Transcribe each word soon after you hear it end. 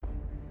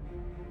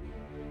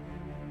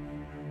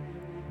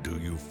Do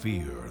you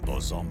fear the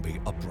zombie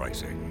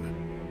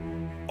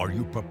uprising? Are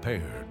you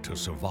prepared to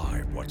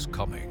survive what's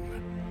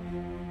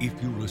coming?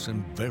 If you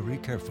listen very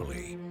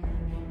carefully,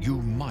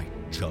 you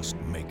might just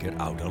make it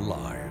out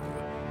alive.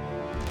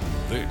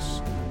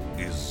 This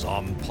is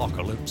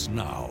Zompocalypse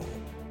Now.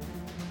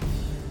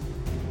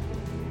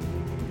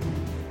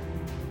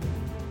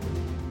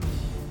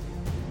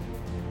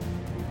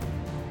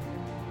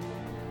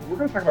 We're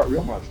going to talk about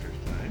real monsters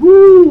tonight.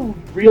 Woo!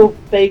 Real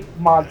fake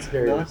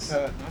monsters.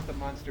 Not the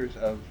monsters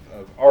of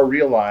our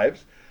real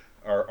lives,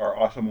 our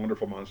awesome,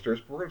 wonderful monsters,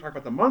 but we're going to talk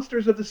about the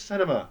monsters of the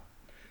cinema.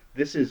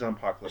 This is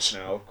Apocalypse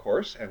Now, of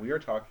course, and we are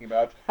talking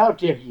about... How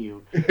dare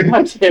you?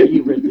 How dare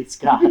you, Ridley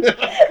Scott?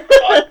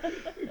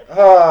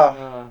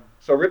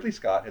 So Ridley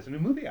Scott has a new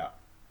movie out.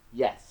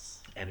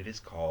 Yes. And it is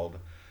called...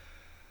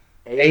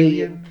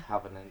 Alien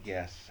Covenant.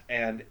 Yes,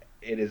 and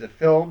it is a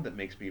film that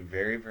makes me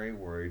very, very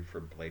worried for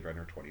Blade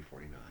Runner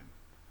 2049.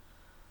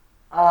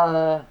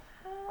 I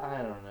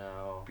don't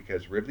know.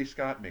 Because Ridley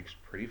Scott makes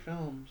pretty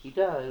films. He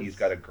does. He's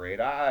got a great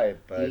eye,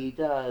 but... He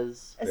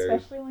does.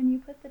 Especially when you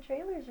put the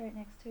trailers right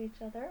next to each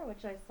other,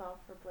 which I saw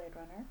for Blade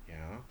Runner.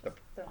 Yeah. Just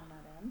throwing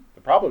that in.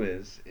 The problem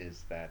is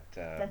that...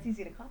 That's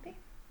easy to copy.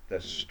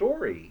 The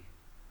story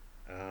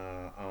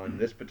on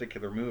this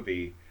particular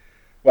movie...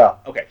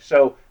 Well, okay,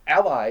 so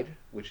Allied,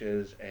 which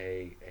is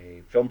a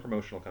film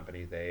promotional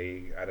company,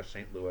 they out of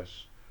St. Louis,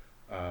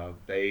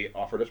 they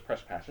offered us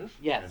press passes.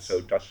 Yes. And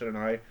so Dustin and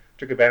I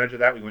took advantage of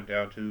that. We went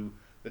down to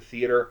the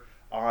theater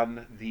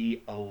on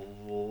the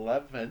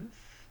 11th,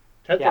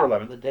 10th or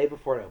 11th. The day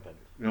before it opened.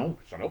 No,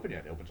 it's not open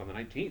yet. It opens on the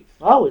 19th.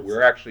 Oh, it's...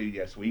 We're actually,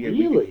 yes, Really?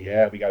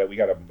 we got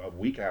a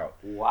week out.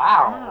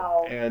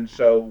 Wow. And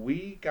so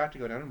we got to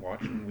go down and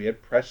watch, and we had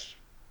press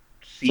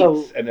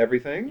seats and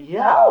everything.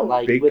 Yeah,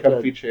 like big with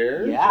comfy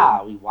chairs.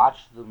 Yeah, we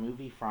watched the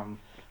movie from,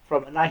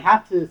 and I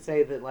have to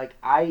say that like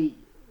I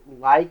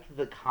like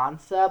the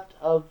concept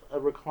of a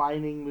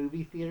reclining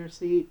movie theater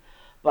seat,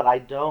 but I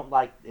don't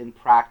like in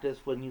practice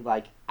when you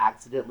like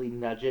accidentally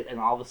nudge it and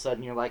all of a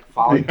sudden you're like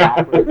falling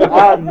backwards.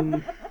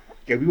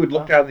 Yeah, we would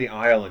look down the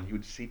aisle and you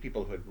would see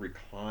people who had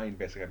reclined.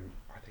 Basically,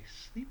 are they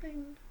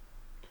sleeping?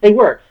 They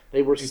were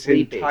It's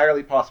sleeping.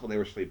 entirely possible they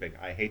were sleeping.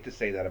 I hate to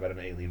say that about an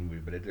alien movie,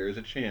 but there is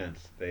a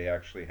chance they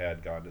actually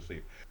had gone to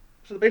sleep.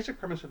 So the basic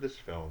premise of this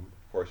film,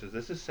 of course, is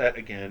this is set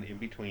again in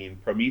between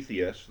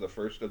Prometheus, the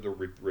first of the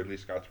Ridley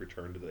Scott's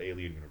return to the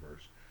alien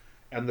universe,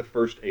 and the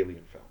first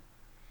Alien film.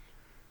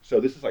 So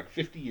this is like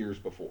 50 years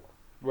before.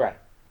 Right.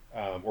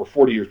 Or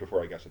 40 years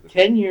before, I guess. At this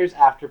 10 years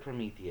after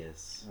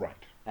Prometheus. Right.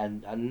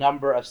 And a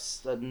number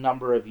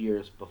of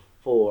years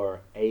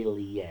before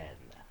Alien.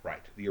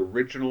 Right. The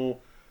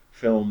original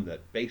film that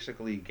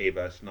basically gave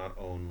us not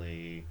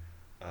only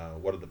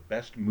one of the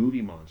best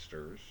movie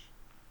monsters,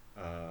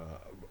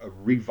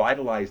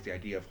 revitalized the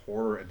idea of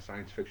horror and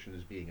science fiction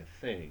as being a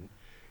thing,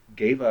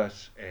 gave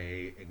us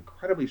a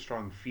incredibly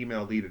strong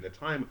female lead at a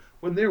time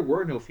when there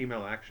were no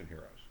female action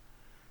heroes.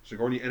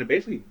 Sigourney, and it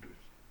basically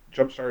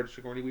jump-started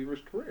Sigourney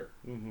Weaver's career.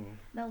 Mm-hmm.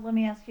 Now, let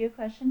me ask you a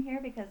question here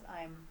because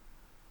I'm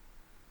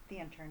the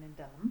intern and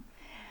dumb.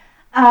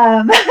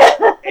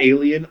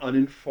 Alien,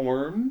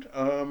 uninformed.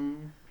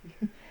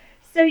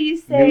 So you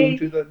say new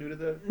to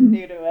the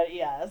new to it,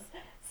 yes.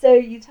 So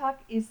you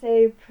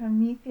say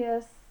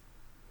Prometheus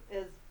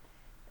is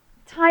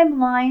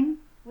timeline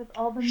with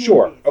all the movies.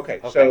 Sure.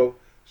 Okay. So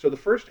the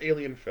first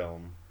Alien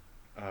film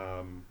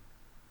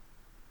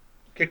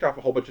kicked off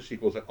a whole bunch of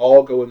sequels that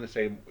all go in the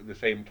same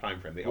time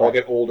frame. They all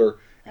get older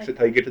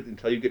until you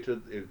get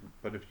to.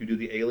 But if you do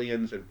the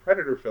Aliens and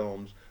Predator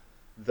films,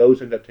 those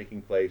end up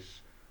taking place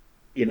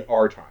in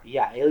our time.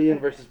 Yeah, Alien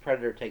versus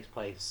Predator takes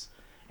place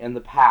in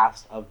the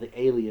past of the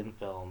Alien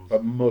films,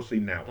 but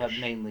mostly now. But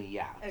mainly,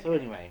 yeah. Okay. So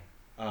anyway,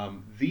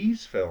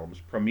 these films,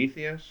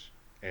 Prometheus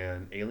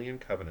and Alien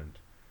Covenant,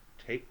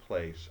 take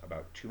place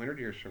about 200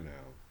 years from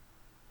now,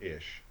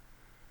 ish.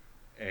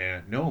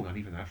 And no, not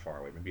even that far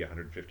away. Maybe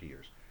 150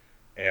 years.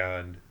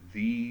 And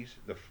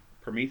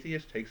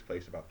Prometheus takes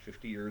place about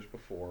 50 years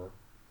before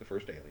the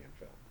first Alien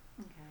film.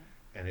 Okay.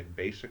 And it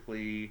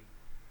basically,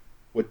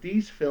 what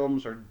these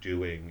films are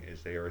doing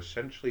is they are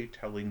essentially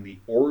telling the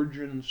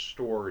origin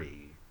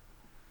story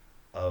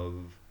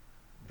of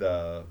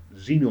the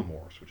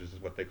xenomorphs, which is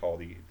what they call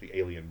the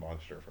alien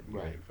monster from the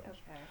alien films.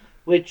 Okay.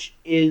 which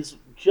is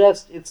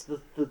just it's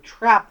the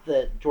trap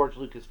that George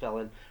Lucas fell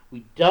in.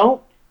 We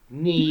don't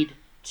need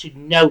to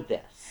know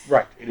this.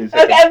 Right. It is.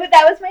 Okay, but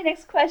that was my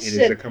next question.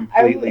 It is a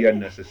completely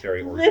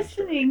unnecessary origin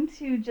Listening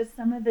to just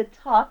some of the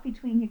talk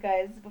between you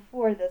guys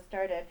before this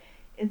started,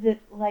 is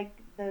it like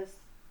those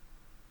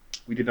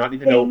We did not need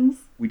to things? know.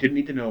 We didn't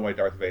need to know why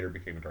Darth Vader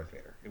became a Darth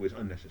Vader. It was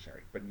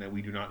unnecessary. But no,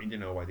 we do not need to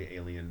know why the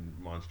alien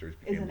monsters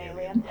became Is an the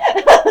alien?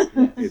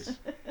 monsters. It's,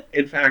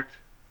 in fact,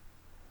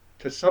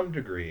 to some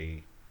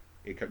degree,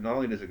 not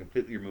only does it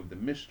completely remove the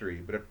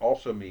mystery, but it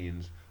also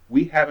means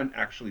we haven't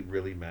actually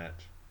really met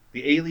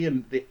the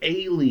alien. The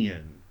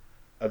alien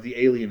of the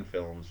Alien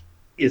films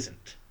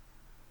isn't.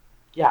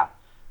 Yeah,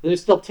 they're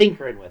still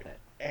tinkering with it.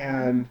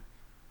 And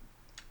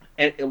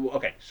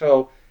okay,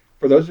 so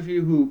For those of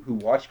you who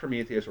watched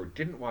Prometheus or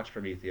didn't watch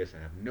Prometheus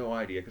and have no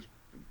idea, because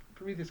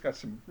Prometheus got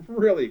some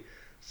really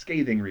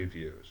scathing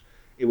reviews,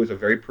 it was a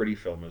very pretty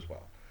film as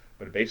well.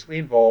 But it basically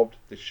involved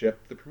the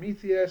ship, the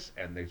Prometheus,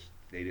 and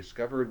they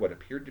discovered what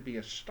appeared to be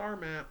a star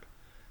map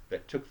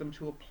that took them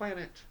to a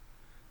planet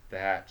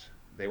that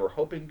they were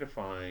hoping to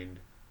find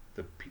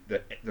the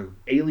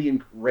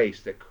alien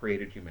race that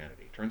created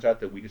humanity. Turns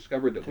out that we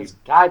discovered that Because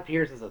Guy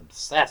Pearce is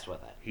obsessed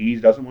with it. he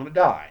doesn't want to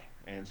die,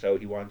 and so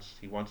he wants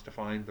to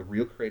find the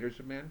real creators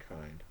of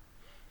mankind.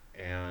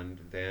 And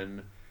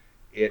then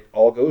it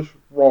all goes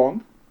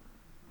wrong.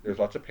 There's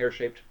lots of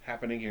pear-shaped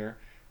happening here,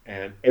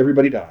 and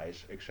everybody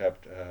dies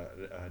except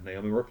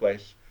Naomi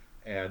Workplace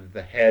and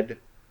the head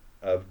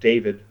of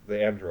David,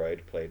 the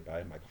android, played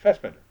by Michael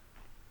Fassbender.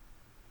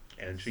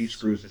 And she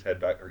screws his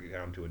head back or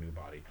down to a new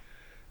body.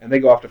 And they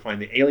go off to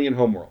find the alien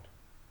homeworld.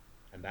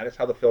 And that is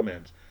how the film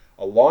ends.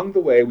 Along the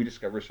way, we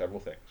discover several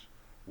things.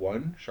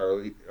 One,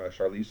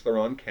 Charlize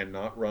Theron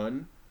cannot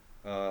run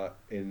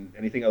in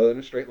anything other than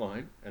a straight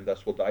line, and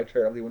thus will die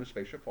terribly when a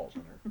spaceship falls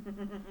on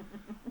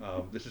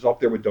her. This is up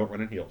there with Don't Run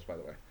in Heels, by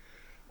the way.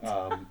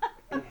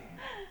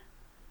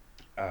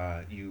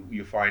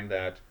 You find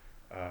that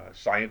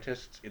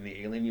scientists in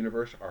the alien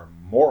universe are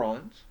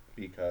morons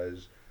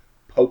because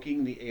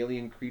poking the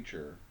alien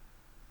creature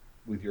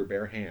with your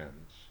bare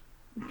hands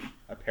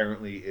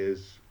apparently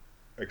is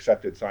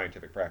accepted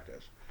scientific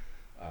practice,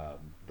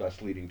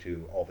 thus leading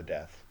to all the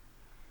death.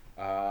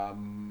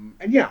 And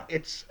yeah,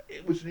 it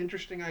was an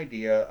interesting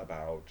idea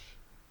about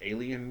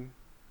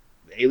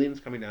aliens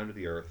coming down to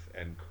the Earth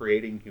and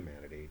creating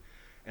humanity,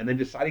 and then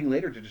deciding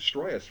later to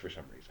destroy us for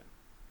some reason,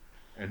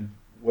 and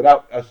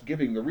without us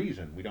giving the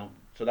reason. We don't.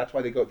 So that's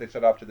why they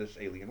set off to this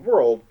alien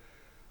world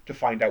to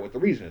find out what the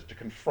reason is, to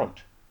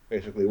confront.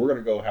 Basically, we're going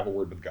to go have a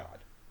word with God,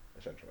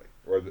 essentially,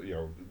 or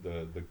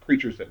the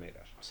creatures that made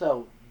us.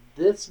 So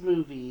this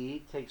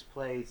movie takes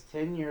place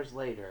 10 years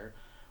later,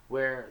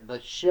 where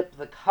the ship,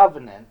 the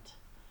Covenant,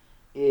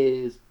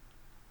 is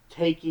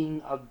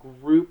taking a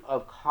group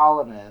of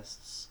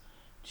colonists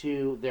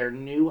to their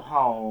new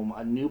home,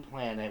 a new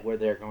planet where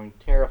they're going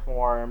to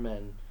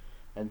terraform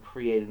and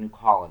create a new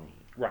colony.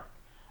 Right.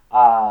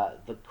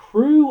 The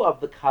crew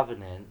of the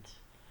Covenant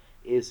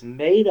is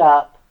made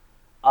up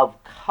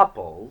of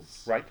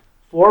couples, Right.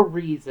 for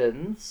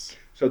reasons.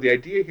 So the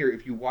idea here,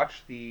 if you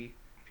watch the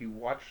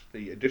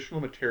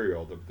additional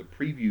material, the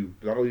preview,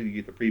 not only do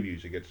you get the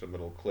previews, you get some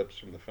little clips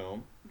from the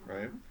film,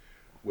 right?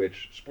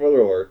 Which, spoiler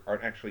alert,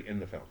 aren't actually in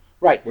the film.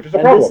 Right. Which is a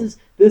and problem.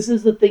 This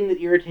is the thing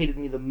that irritated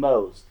me the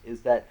most,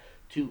 is that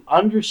to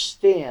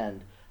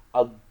understand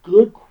a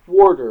good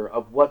quarter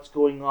of what's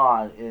going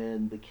on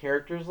in the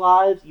characters'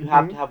 lives, you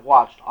have to have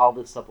watched all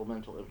this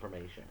supplemental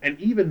information. And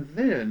even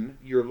then,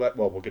 you're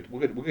we'll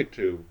get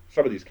to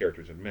some of these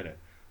characters in a minute.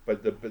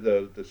 But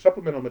the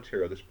supplemental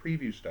material, this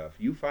preview stuff,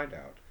 you find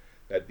out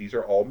that these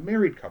are all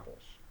married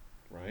couples,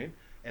 right?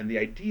 And the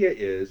idea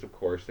is, of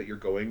course, that you're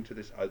going to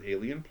this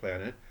alien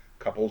planet.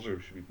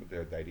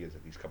 The idea is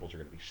that these couples are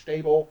going to be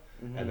stable,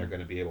 and they're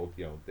going to be able,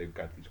 they've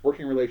got these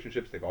working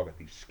relationships, they've all got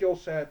these skill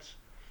sets,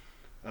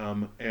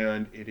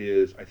 and it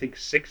is, I think,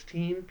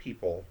 16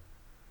 people,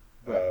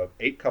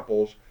 8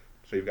 couples.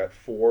 So you've got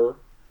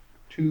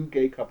 2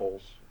 gay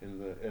couples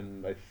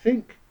and I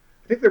think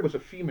there was a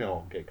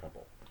female gay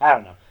couple. I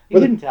don't know. You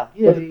couldn't tell.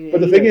 But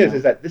the thing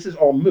is that this is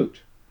all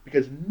moot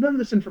because none of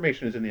this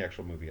information is in the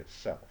actual movie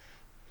itself.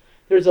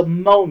 There's a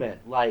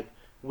moment like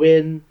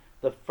when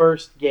the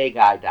first gay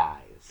guy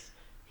dies.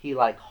 He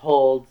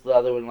holds the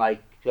other one,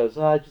 goes,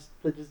 "Oh,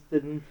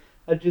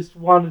 I just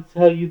want to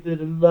tell you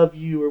that I love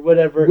you," or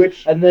whatever.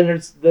 And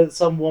then there's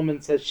some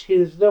woman says,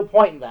 "There's no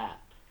point in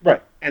that."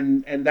 Right,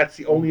 and that's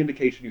the only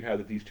indication you have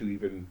that these two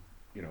even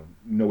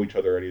know each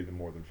other any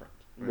more than friends.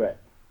 Right.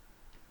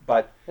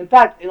 But in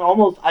fact,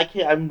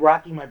 I'm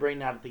racking my brain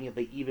now to think if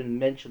they even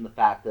mention the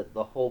fact that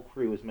the whole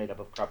crew is made up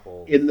of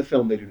couples. In the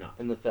film, they do not.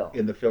 In the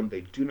film,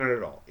 they do not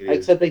at all.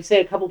 Except they say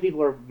a couple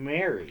people are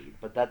married,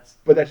 but that's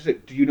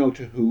it. Do you know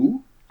to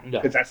who? No.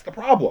 Because that's the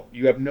problem.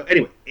 You have no.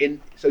 Anyway,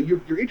 so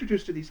you're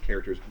introduced to these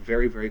characters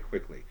very, very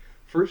quickly.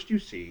 First, you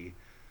see,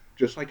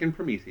 just like in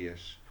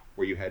Prometheus,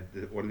 where you had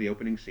one of the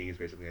opening scenes,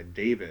 basically had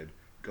David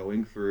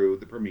going through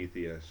the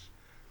Prometheus,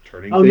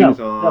 turning things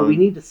on. No, we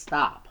need to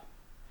stop.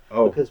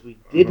 Oh. Because we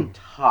didn't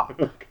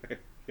talk. Okay.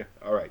 Yeah.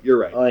 All right. You're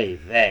right. Oy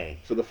vey.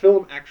 So the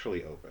film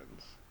actually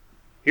opens.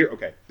 Here,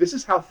 okay. This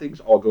is how things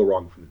all go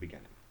wrong from the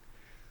beginning.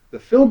 The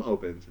film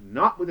opens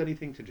not with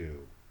anything to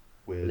do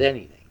with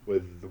anything.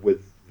 With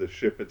the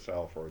ship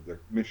itself or the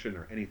mission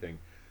or anything.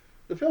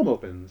 The film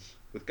opens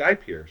with Guy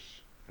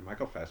Pearce and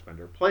Michael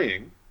Fassbender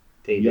playing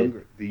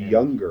David. the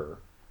younger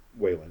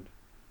Wayland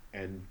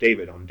and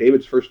David on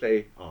David's first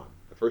day on.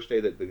 The first day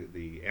that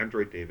the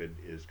android David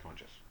is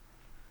conscious.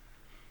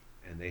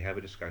 And they have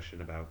a discussion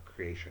about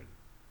creation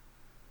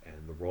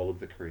and the role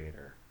of the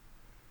creator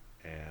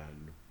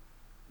and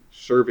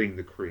serving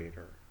the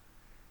creator.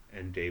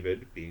 And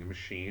David, being a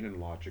machine and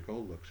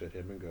logical, looks at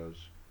him and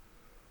goes,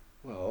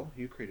 "Well,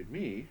 you created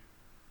me.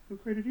 Who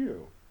created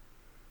you?"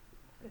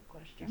 Good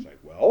question. He's like,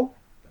 "Well,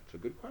 that's a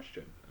good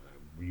question.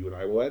 you and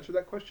I will answer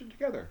that question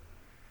together.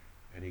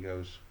 And he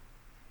goes,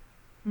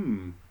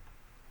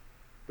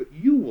 but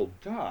you will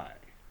die,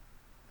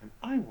 and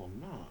I will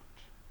not.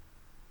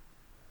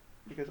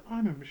 Because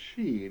I'm a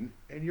machine,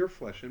 and you're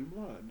flesh and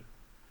blood.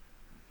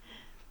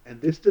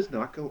 And this does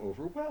not go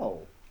over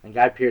well. And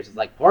Guy Pearce is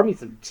like, pour me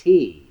some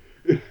tea.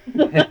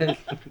 Now,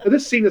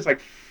 this scene is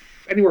like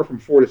anywhere from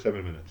 4 to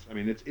 7 minutes. I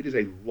mean, it is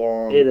a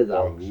long, It is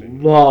long a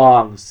scene.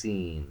 long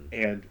scene.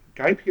 And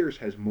Guy Pearce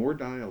has more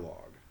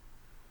dialogue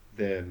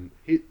than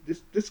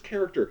this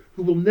character,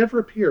 who will never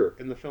appear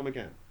in the film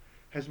again,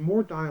 has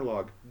more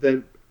dialogue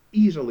than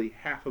easily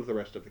half of the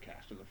rest of the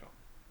cast in the film.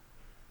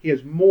 He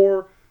has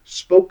more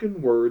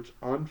spoken words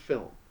on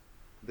film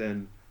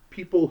than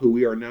people who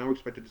we are now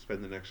expected to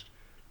spend the next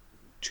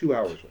 2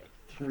 hours with.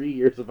 3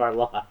 years of our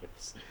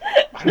lives.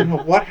 I don't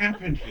know what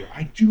happened here.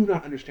 I do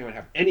not understand what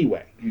happened.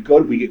 Anyway,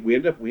 we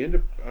end up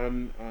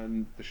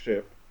on the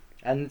ship.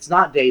 And it's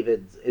not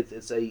David's.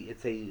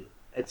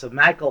 It's a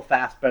Michael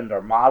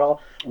Fassbender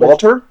model.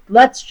 Walter?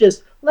 Let's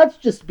just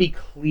be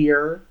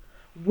clear.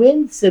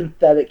 When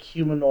synthetic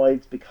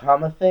humanoids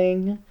become a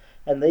thing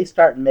and they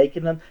start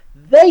making them,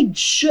 they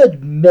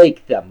should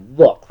make them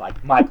look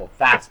like Michael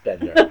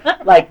Fassbender.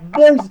 Like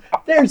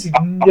there's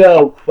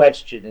no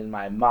question in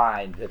my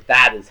mind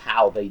that is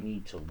how they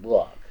need to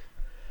look.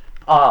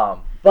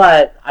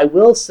 But I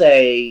will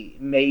say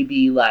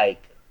maybe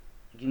like,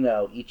 you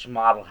know, each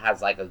model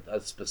has like a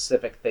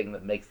specific thing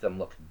that makes them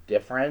look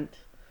different.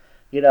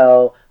 You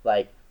know,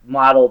 like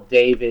model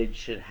David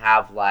should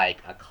have like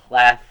a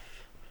clef,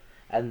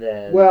 and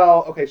then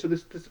So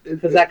this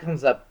because that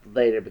comes up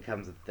later,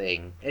 becomes a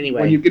thing.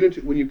 Anyway, when you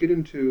get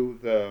into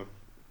the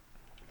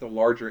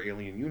larger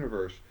Alien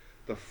universe,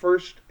 the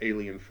first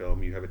Alien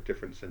film, you have a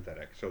different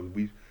synthetic. So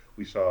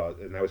we saw,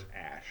 and that was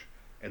Ash,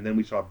 and then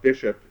we saw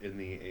Bishop in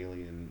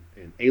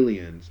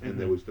Aliens, and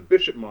there was the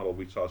Bishop model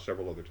we saw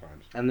several other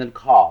times, and then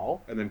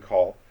Call.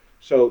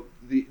 So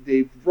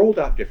they've rolled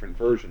out different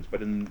versions,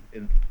 but in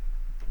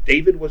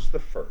David was the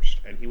first,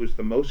 and he was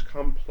the most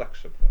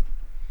complex of them.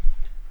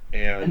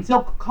 And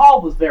Until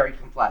Call was very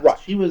complex. Right.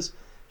 She was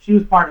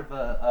part of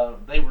a.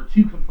 They were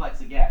too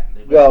complex again.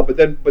 But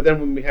then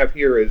when we have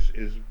here is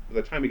by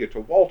the time we get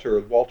to Walter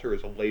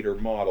is a later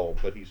model,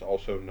 but he's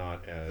also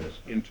not as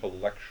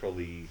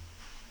intellectually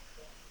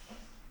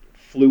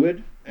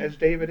fluid as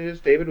David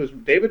is. David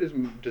is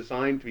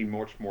designed to be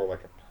much more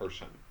like a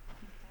person,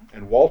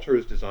 and Walter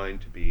is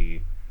designed to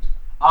be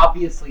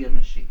obviously a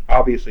machine.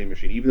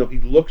 Even though he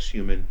looks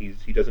human,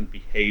 he doesn't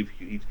behave.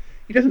 He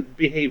doesn't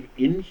behave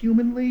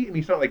inhumanly. I mean,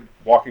 he's not like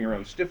walking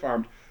around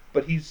stiff-armed,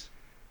 but he's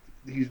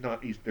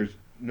not. There's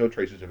no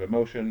traces of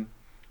emotion.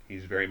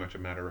 He's very much a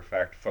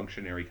matter-of-fact,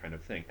 functionary kind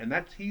of thing, and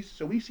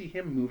so we see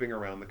him moving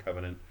around the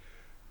Covenant,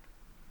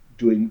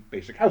 doing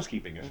basic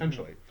housekeeping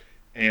essentially,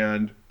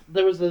 and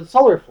there was a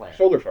solar flare.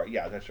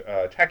 Yeah, that's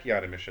a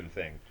tachyon emission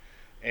thing.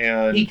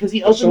 And because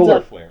he opens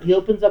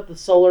up the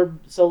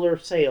solar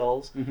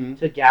sails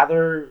to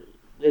gather.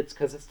 It's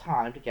because it's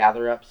time to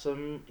gather up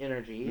some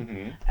energy,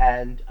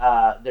 and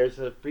there's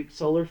a freak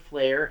solar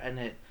flare, and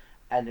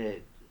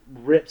it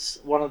rips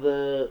one of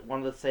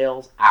the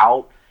sails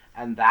out,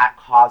 and that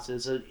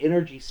causes an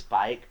energy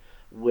spike,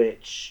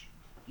 which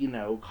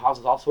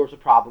causes all sorts of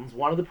problems.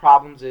 One of the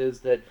problems is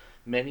that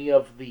many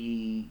of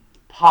the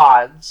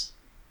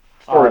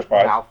storage pods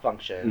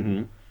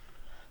malfunction.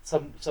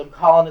 Some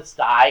colonists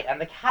die,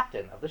 and the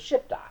captain of the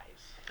ship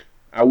dies.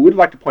 I would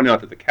like to point out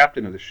that the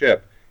captain of the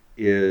ship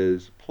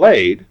is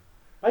played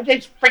by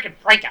James freaking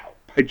Franco.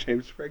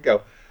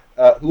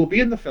 Who will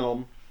be in the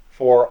film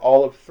for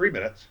all of 3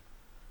 minutes,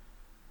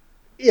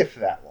 if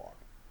that long.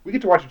 We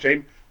get to watch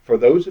James. For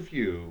those of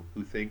you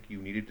who think you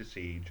needed to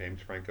see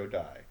James Franco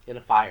die in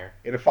a fire,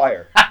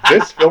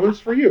 this film is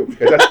for you,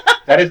 because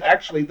that is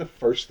actually the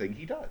first thing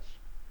he does.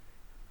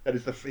 That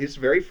is his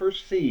very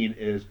first scene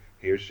is,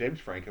 here's James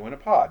Franco in a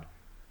pod.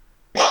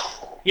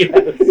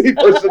 Yes. He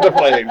bursts into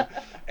flame.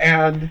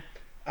 And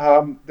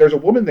there's a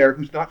woman there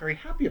who's not very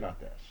happy about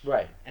this.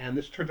 Right. And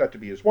this turns out to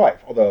be his wife.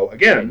 Although,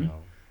 again,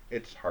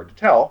 it's hard to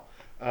tell.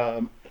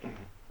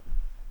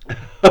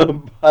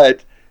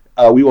 But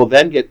we will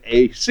then get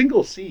a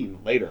single scene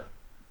later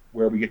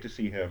where we get to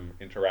see him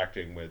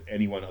interacting with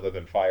anyone other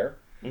than fire.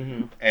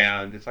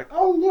 And it's like,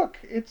 oh, look,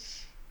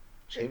 it's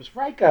James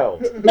Franco.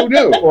 Who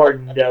knew? For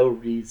no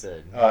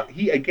reason.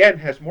 He, again,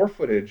 has more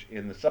footage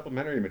in the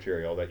supplementary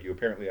material that you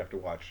apparently have to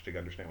watch to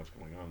understand what's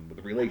going on with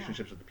the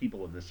relationships of the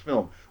people in this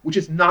film, which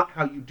is not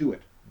how you do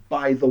it,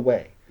 by the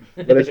way.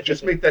 Let us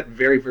just make that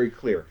very, very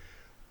clear.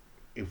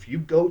 If you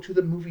go to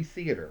the movie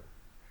theater,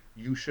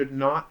 you should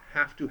not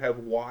have to have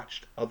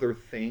watched other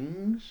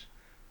things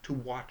to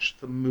watch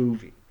the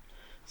movie.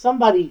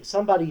 Somebody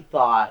took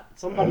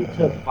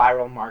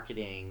viral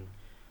marketing,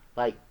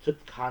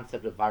 took the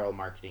concept of viral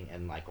marketing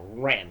and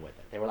ran with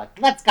it. They were like,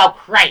 let's go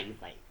crazy.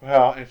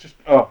 Well, and it's just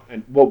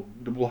and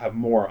we'll have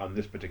more on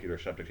this particular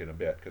subject in a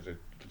bit, because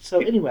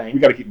anyway, we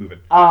got to keep moving.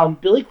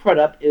 Billy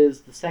Crudup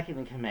is the second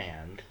in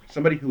command.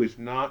 Somebody who is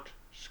not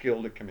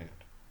skilled at command.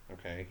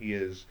 Okay, he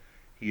is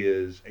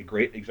a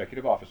great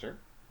executive officer.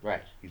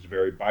 Right. He's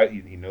very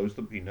he knows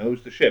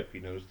the ship. He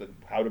knows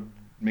how to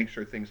make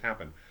sure things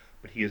happen.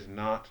 But he is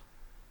not.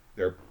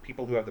 There are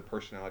people who have the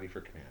personality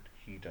for command.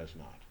 He does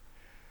not.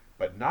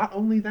 But not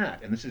only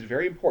that, and this is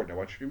very important. I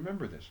want you to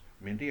remember this,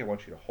 Mindy. I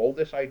want you to hold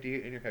this idea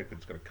in your head because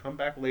it's going to come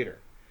back later.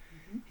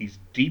 Mm-hmm. He's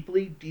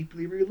deeply,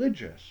 deeply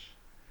religious,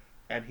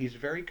 and he's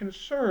very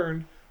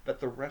concerned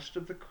that the rest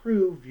of the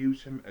crew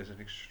views him as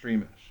an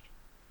extremist.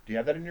 Do you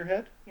have that in your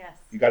head? Yes.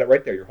 You got it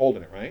right there. You're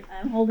holding it, right?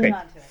 I'm holding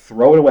on to it.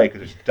 Throw it away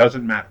because it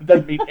doesn't matter.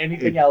 Doesn't mean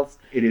anything else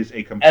It is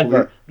a complete.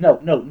 ever.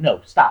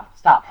 No. Stop.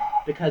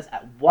 Because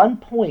at one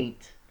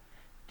point,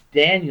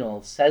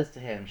 Daniel says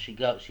to him, she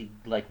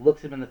like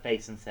looks him in the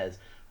face and says,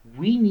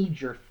 "We need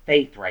your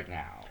faith right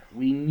now.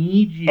 We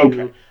need you."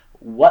 Okay.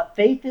 What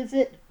faith is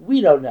it?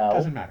 We don't know.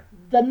 Doesn't matter.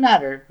 Doesn't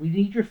matter. We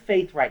need your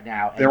faith right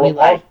now. And There he will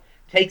al-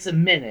 takes a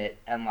minute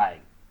and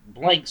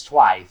blinks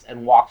twice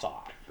and walks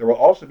off. There will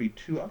also be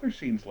two other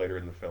scenes later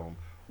in the film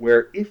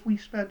where if we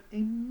spent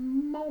a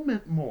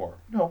moment more,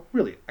 no,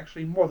 really,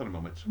 actually more than a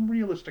moment, some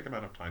realistic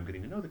amount of time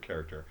getting to know the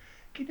character,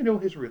 getting to know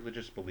his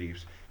religious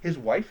beliefs. His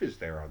wife is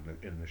there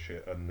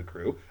on the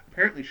crew.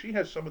 Apparently, she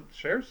shares some of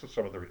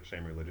the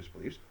same religious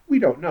beliefs. We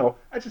don't know.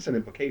 That's just an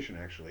implication,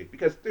 actually,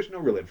 because there's no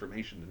real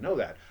information to know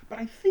that. But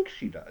I think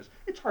she does.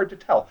 It's hard to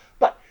tell.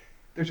 But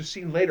there's a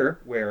scene later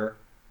where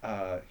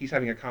he's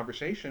having a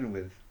conversation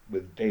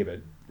with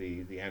David,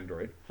 the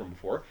android from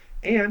before,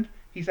 and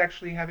he's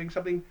actually having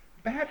something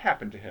bad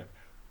happen to him.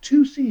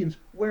 Two scenes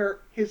where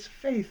his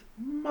faith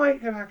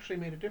might have actually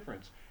made a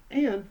difference.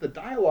 And the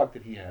dialogue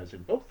that he has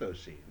in both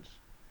those scenes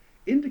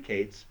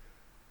indicates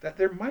that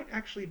there might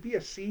actually be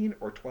a scene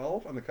or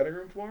 12 on the cutting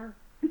room floor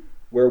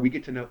where we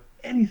get to know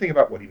anything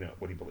about what he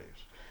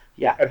believes.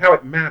 Yeah. And how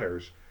it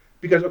matters.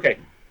 Because, okay,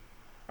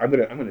 I'm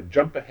gonna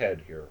jump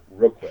ahead here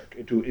real quick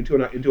into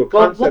a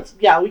concept.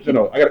 We can.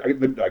 No,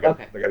 I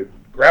gotta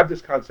grab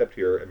this concept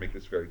here and make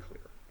this very clear.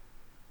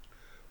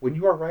 When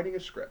you are writing a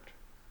script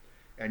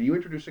and you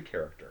introduce a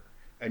character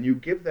and you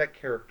give that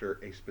character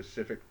a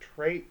specific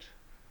trait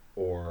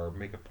or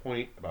make a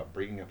point about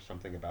bringing up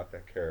something about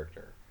that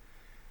character,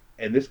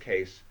 in this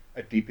case,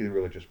 a deeply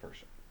religious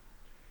person,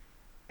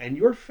 and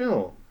your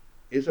film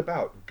is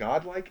about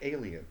godlike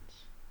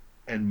aliens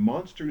and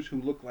monsters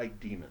who look like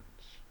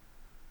demons,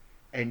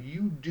 and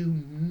you do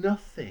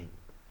nothing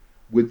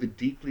with the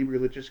deeply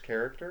religious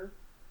character,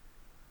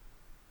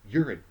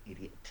 you're an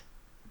idiot.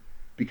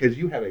 Because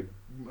you have an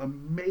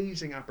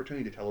amazing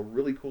opportunity to tell a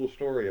really cool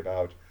story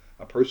about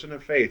a person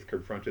of faith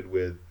confronted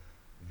with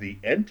the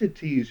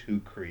entities who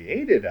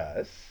created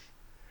us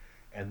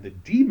and the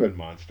demon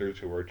monsters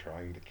who are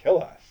trying to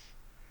kill us.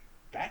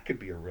 That could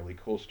be a really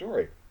cool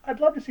story. I'd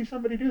love to see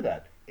somebody do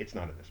that. It's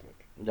not in this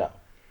movie. No.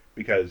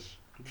 Because...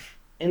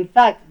 In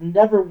fact,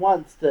 never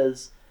once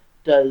does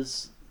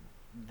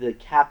the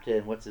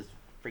captain, what's his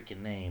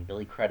freaking name?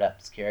 Billy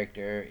Crudup's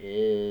character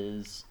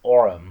is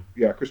Orem.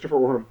 Yeah, Christopher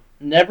Orem.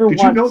 Never Did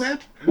once. you know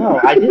that?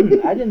 No, I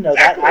didn't. I didn't know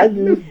that. I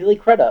knew Billy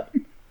Crudup.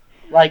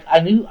 I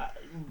knew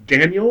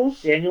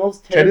Daniels,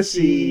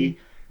 Tennessee,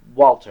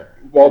 Walter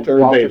and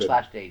David.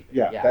 / David.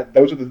 Yeah.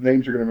 Those are the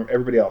names you're going to remember.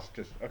 Everybody else,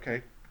 just,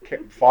 okay,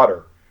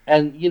 fodder.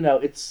 And,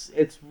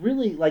 it's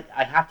really,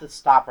 I have to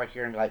stop right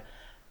here and be like,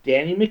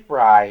 Danny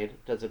McBride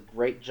does a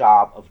great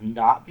job of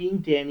not being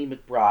Danny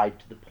McBride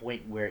to the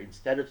point where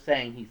instead of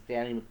saying he's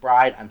Danny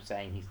McBride, I'm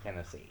saying he's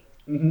Tennessee.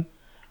 Mm-hmm.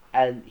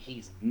 And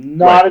he's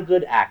not a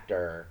good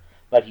actor,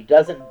 but he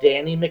doesn't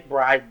Danny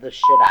McBride the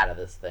shit out of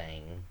this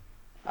thing.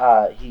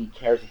 He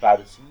cares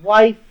about his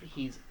wife.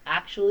 He's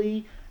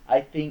actually,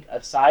 I think,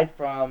 aside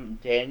from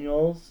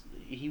Daniels,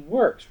 he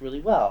works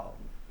really well.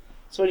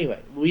 So anyway,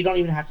 we don't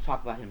even have to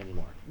talk about him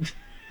anymore.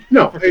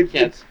 No,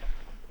 it's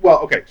well,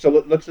 okay. So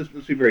let's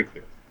be very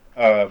clear.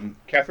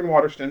 Catherine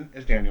Waterston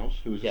is Daniels,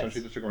 who is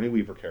essentially the Sigourney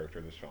Weaver character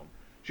in this film.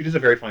 She does a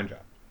very fine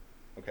job.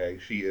 Okay,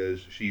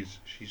 she's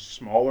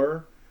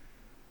smaller.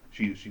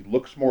 She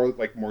looks more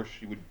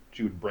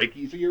she would break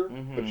easier,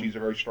 but she's a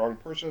very strong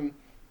person.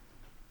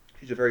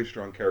 She's a very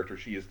strong character.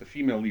 She is the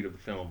female lead of the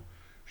film.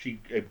 She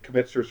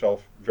commits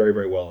herself very,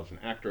 very well as an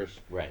actress.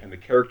 Right. And the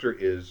character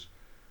is,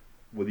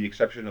 with the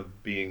exception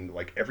of being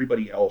like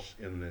everybody else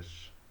in this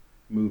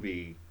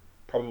movie,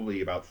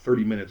 probably about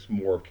 30 minutes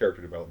more of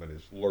character development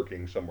is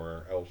lurking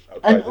somewhere else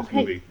outside this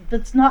movie.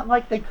 That's not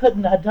like they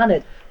couldn't have done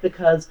it,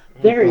 because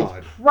there is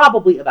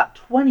probably about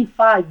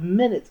 25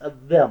 minutes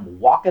of them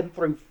walking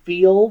through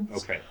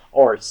fields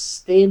or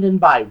standing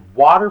by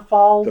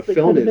waterfalls that could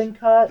have been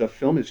cut. The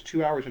film is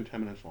 2 hours and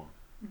 10 minutes long.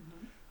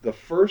 Mm-hmm. The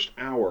first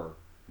hour,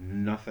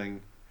 nothing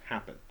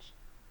happens.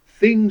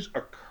 Things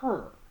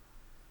occur.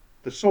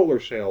 The solar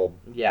sail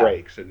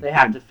breaks, and they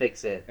have to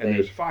fix it. And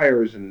there's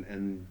fires,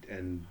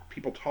 and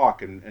people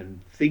talk,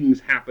 and things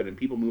happen, and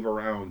people move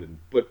around, and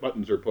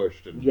buttons are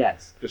pushed, and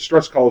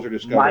distress calls are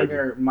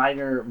discovered.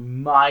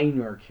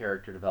 Minor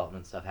character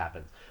development stuff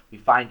happens. We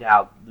find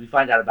out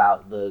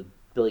about the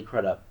Billy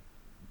Crudup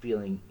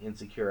feeling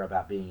insecure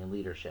about being in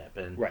leadership,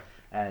 and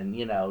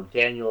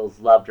Daniels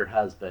loved her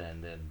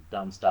husband, and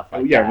dumb stuff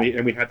like that.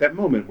 And we had that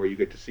moment where you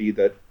get to see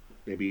that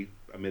maybe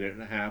a minute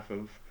and a half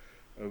of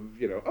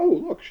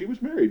oh, look, she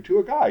was married to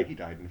a guy. He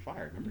died in a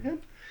fire. Remember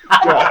him?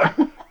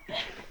 Uh,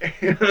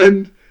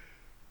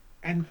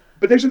 and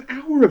but there's an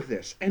hour of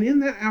this, and in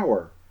that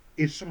hour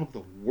is some of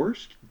the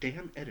worst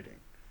damn editing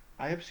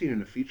I have seen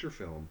in a feature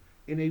film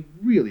in a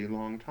really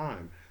long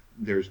time.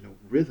 There's no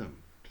rhythm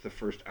to the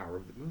first hour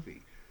of the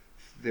movie.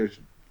 There's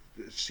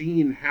the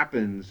scene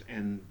happens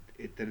and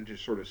then it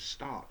just sort of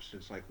stops.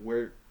 It's like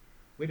wait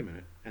a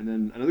minute, and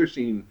then another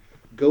scene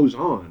goes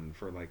on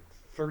for like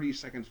 30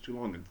 seconds too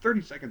long, and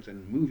 30 seconds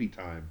in movie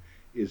time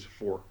is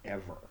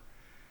forever.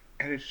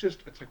 And it's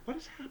like, what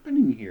is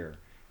happening here?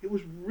 It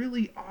was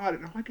really odd,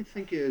 and all I could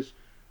think is,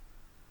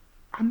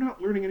 I'm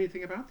not learning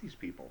anything about these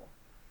people.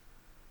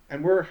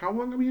 And how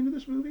long are we into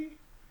this movie?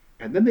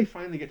 And then they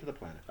finally get to the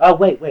planet. Oh,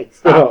 wait,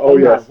 stop. Oh,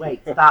 Hang yes. on,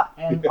 wait, stop,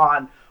 hang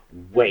on,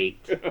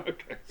 wait.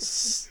 Okay.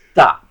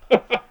 Stop.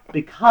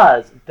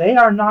 Because they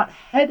are not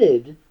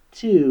headed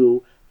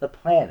to the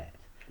planet.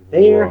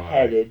 They are Right.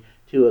 headed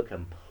to a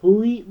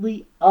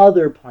completely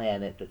other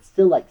planet that's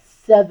still like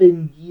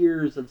 7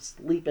 years of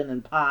sleeping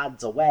in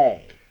pods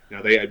away.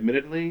 Now, they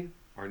admittedly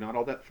are not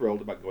all that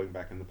thrilled about going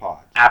back in the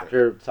pods.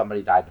 After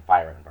somebody died in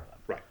fire in Berlin.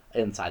 Right.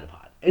 Inside a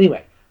pod.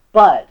 Anyway,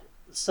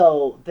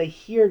 so they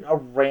hear a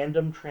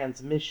random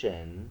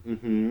transmission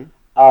Mm-hmm.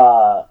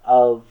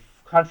 of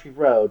Country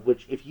Road,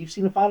 which if you've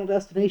seen a Final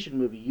Destination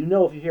movie, you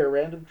know if you hear a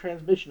random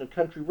transmission of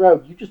Country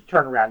Road, you just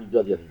turn around and you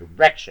go the other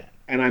direction.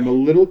 And I'm a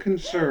little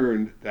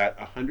concerned that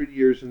 100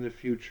 years in the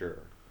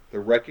future,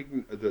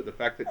 the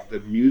fact that the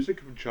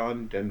music of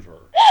John Denver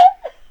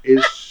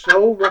is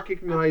so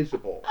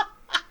recognizable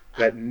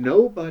that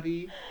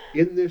nobody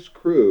in this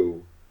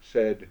crew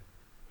said,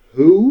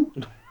 "Who?"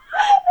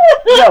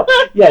 No,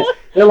 yes,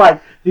 they're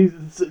like,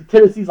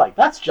 Tennessee's like,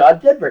 that's John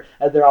Denver,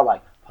 and they're all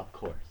like, of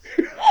course.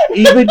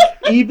 Even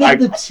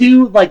the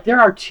two, like, there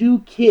are two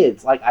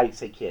kids, like, I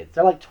say kids,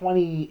 they're like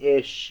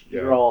 20-ish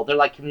year old, they're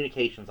like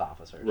communications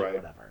officers or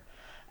whatever,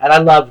 and I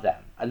love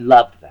them. I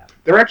loved them.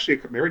 They're actually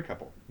a married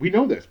couple. We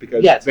know this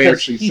because they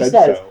actually said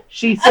so.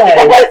 She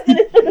says,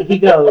 he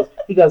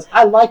goes,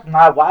 I like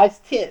my wife's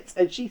tits,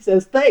 and she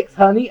says, thanks,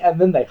 honey, and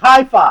then they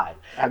high five.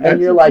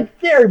 And you're like,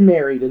 they're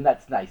married, and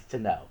that's nice to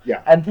know.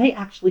 Yeah. And they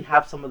actually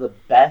have some of the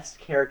best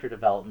character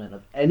development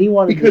of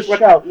anyone in the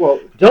show. Well,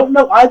 don't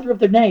know either of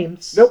their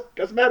names. Nope,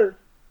 doesn't matter.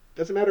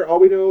 Doesn't matter. All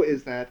we know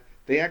is that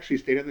they actually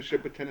stayed on the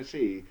ship with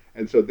Tennessee,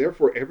 and so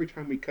therefore every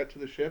time we cut to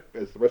the ship,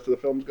 as the rest of the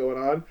film's going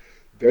on,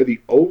 they're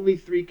the only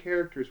three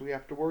characters we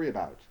have to worry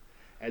about.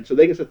 And so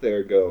they can sit there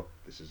and go,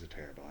 this is a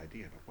terrible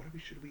idea, but what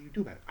should we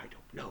do about it? I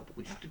don't know, but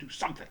we have to do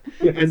something.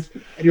 Yes.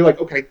 And you're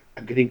like, okay,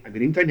 I'm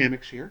getting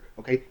dynamics here.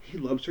 Okay, he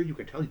loves her. You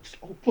can tell.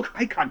 Oh, look,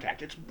 eye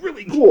contact. It's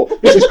really cool.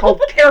 This is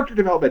called character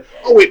development.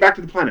 Oh, wait, back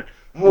to the planet.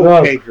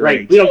 Okay,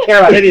 great. We don't care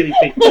about any of these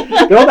people.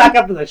 Go back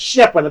up to the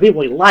ship where the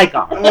people we like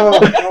are. Oh,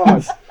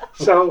 God.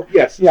 So,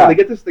 yes. Yeah. So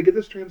they get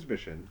this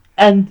transmission.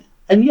 And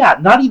yeah,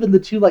 not even the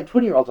two, like,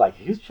 20-year-olds like,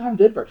 who's John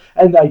Denver?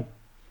 And I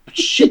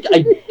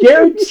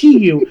guarantee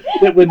you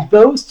that when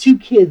those two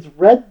kids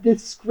read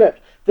this script,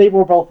 they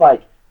were both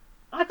like,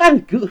 I gotta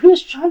go,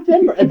 who's John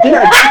Denver? And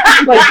they're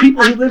like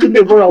people who live in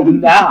the world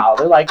now.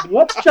 They're like,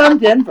 what's John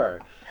Denver?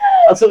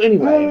 So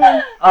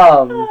anyway,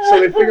 so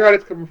they figure out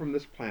it's coming from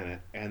this planet,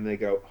 and they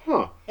go,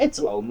 huh. It's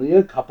only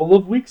a couple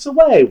of weeks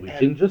away. We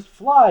can just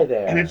fly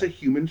there. And it's a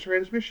human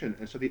transmission.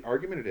 And so the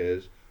argument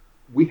is,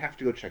 we have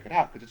to go check it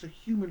out, because it's a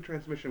human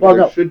transmission where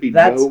there should be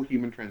no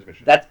human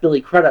transmission. That's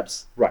Billy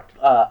Crudup's right.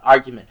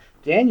 Argument.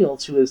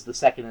 Daniels, who is the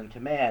second in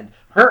command,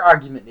 her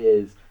argument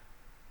is,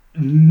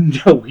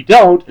 no, we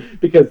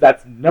don't, because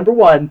that's, number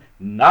one,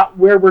 not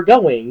where we're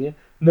going.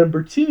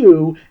 Number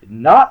two,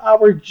 not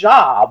our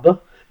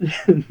job.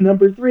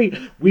 Number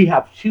three, we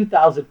have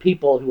 2,000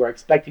 people who are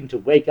expecting to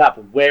wake up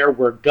where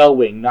we're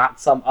going,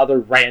 not some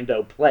other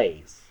rando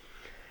place.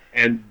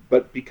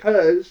 But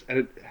because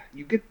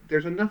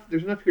there's enough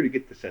here to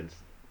get the sense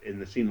in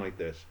the scene like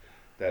this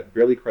that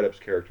Billy Crudup's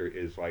character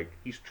is like,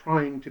 he's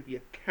trying to be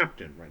a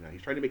captain right now.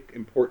 He's trying to make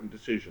important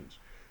decisions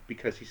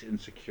because he's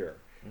insecure.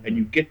 Mm-hmm. And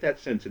you get that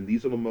sense in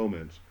these little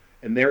moments,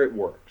 and there it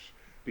works.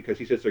 Because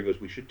he sits there and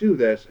goes, we should do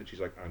this, and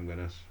she's like, I'm going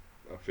to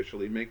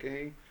officially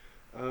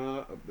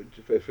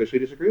officially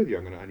disagree with you.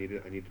 I need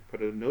to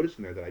put a notice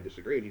in there that I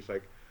disagree. And he's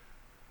like,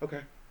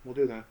 okay, we'll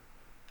do that.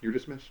 You're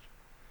dismissed.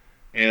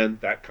 And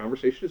that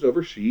conversation is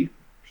over. She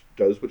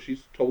does what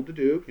she's told to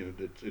do.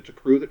 It's a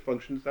crew that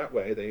functions that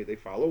way. They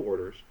follow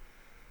orders.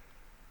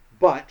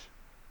 But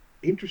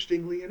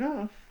interestingly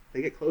enough,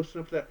 they get close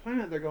enough to that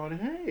planet. They're going,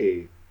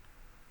 hey,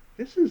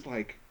 this is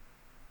like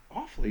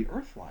awfully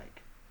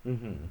Earth-like.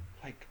 Mm-hmm.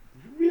 Like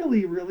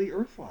really, really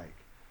Earth-like.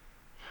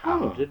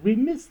 How did we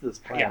miss this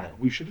planet? Yeah,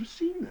 we should have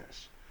seen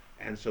this.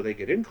 And so they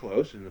get in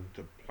close, and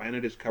the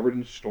planet is covered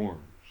in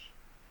storms.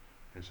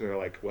 And so they're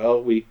like,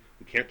 well, we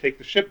can't take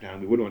the ship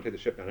down. We wouldn't want to take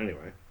the ship down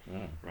anyway,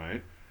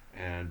 right?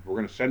 And we're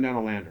going to send down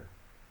a lander.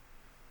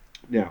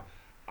 Now,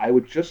 I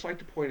would just like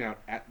to point out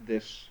at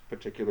this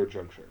particular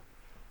juncture,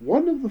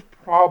 one of the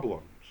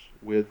problems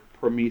with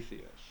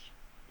Prometheus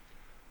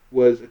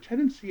was a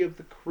tendency of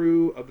the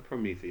crew of the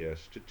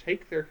Prometheus to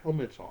take their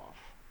helmets off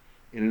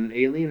in an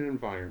alien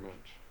environment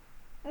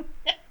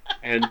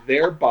and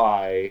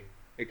thereby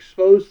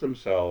expose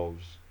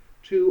themselves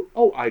to,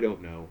 oh, I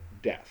don't know,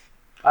 death.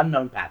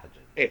 Unknown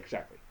pathogen.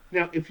 Exactly.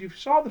 Now, if you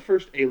saw the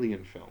first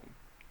Alien film,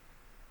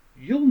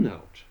 you'll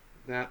note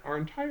that our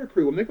entire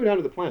crew, when they go down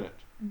to the planet,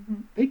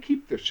 they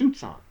keep their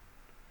suits on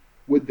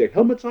with their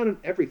helmets on and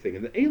everything.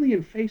 And the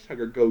alien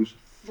facehugger goes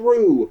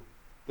through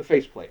the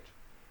faceplate.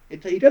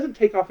 He doesn't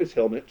take off his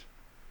helmet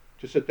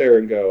to sit there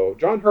and go.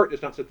 John Hurt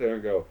does not sit there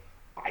and go,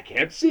 I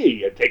can't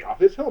see, and take off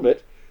his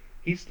helmet.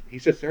 He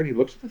sits there and he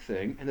looks at the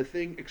thing, and the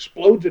thing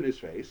explodes in his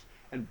face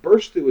and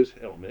bursts through his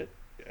helmet.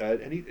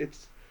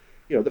 It's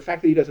the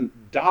fact that he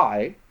doesn't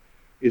die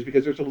is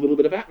because there's a little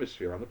bit of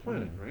atmosphere on the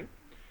planet, right?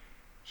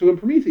 So in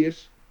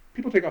Prometheus,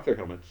 people take off their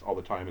helmets all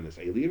the time in this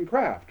alien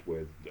craft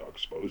with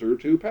exposure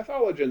to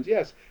pathogens,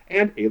 yes,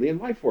 and alien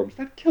life forms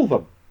that kill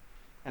them.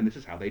 And this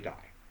is how they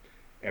die.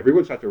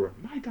 Everyone's out there,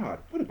 my God,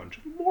 what a bunch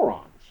of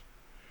morons.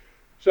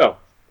 So,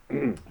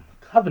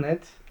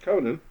 Covenant.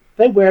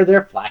 They wear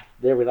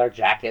their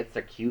jackets,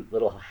 their cute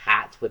little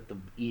hats with the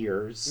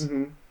ears.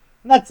 Mm-hmm. And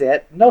that's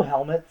it. No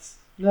helmets.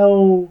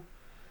 No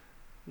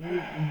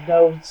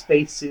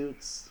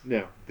spacesuits.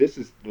 Now,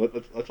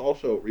 let's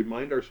also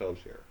remind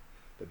ourselves here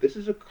that this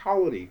is a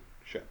colony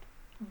ship.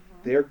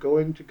 Mm-hmm. They're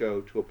going to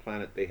go to a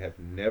planet they have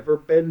never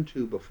been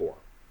to before.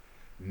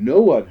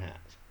 No one has.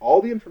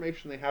 All the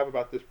information they have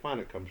about this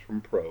planet comes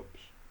from probes.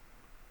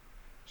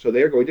 So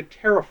they are going to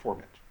terraform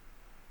it.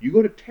 You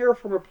go to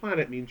terraform a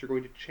planet means you're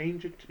going to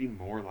change it to be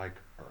more like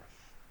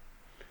Earth.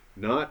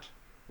 Not,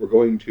 we're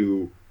going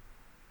to,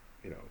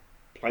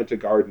 plant a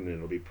garden and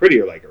it'll be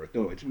prettier like Earth.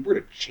 No, we're going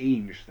to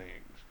change things.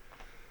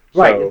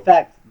 Right. In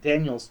fact,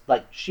 Daniel's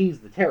she's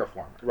the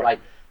terraformer. Right. Like,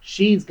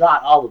 she's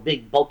got all the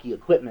big bulky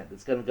equipment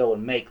that's going to go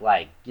and make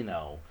water.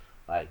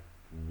 All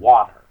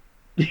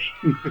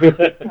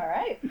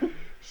right.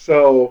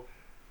 So,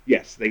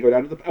 yes, they go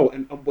down to the. Oh,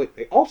 and wait,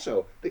 they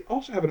also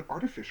have an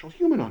artificial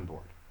human on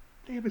board.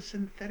 They have a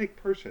synthetic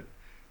person.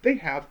 They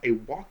have a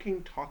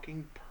walking,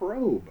 talking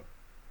probe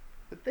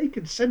that they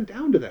could send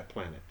down to that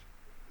planet,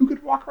 who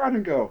could walk around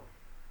and go,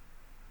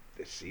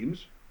 "This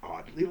seems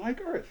oddly like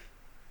Earth,"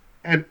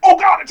 and oh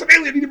God, it's an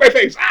alien eating my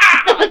face!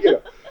 Ah,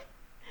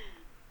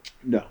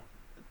 No.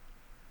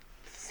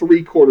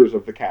 3/4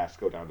 of the cast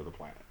go down to the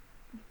planet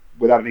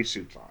without any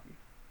suits on.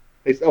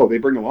 They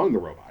bring along the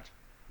robot.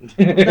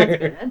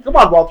 Come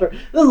on, Walter. This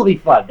will be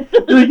fun.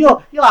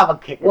 You'll have a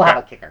kick. We'll have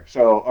a kicker.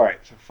 So, all right.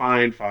 So,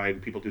 fine.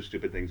 People do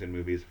stupid things in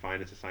movies.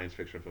 Fine, it's a science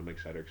fiction film,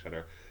 etc.,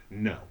 etc.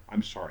 No,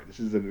 I'm sorry.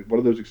 This is one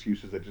of those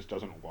excuses that just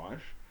doesn't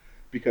wash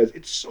because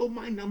it's so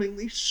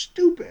mind-numbingly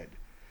stupid,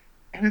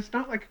 and it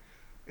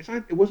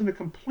wasn't a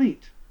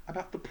complaint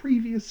about the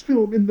previous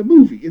film in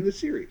the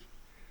series.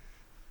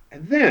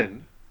 And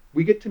then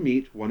we get to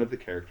meet one of the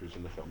characters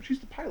in the film. She's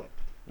the pilot.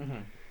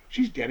 Mm-hmm.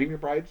 She's Danny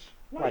McBride's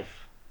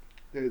wife.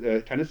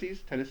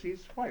 Tennessee's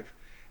wife,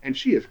 and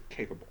she is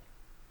capable,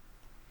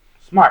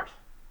 smart,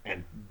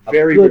 and a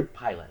good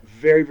pilot.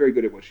 Very, very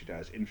good at what she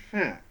does. In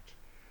fact,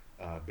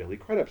 Billy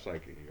Crudup's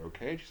like, "Are you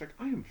okay?" And she's like,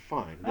 "I am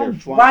fine." I'm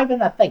driving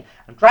a thing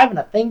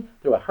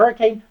through a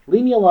hurricane.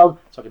 Leave me alone,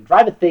 so I can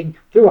drive a thing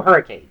through a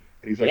hurricane.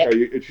 And he's like, "Are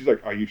you?" And she's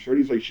like, "Are you sure?"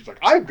 And she's like,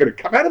 "I'm going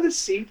to come out of the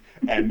seat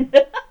and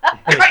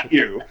cut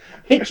you,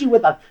 hit you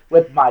with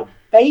my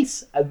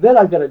face, and then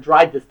I'm going to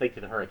drive this thing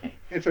to the hurricane."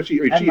 And so she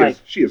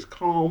is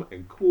calm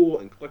and cool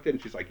and collected.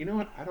 And she's like, "You know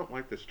what? I don't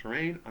like this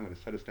terrain. I'm going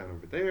to set us down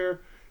over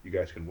there. You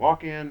guys can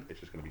walk in. It's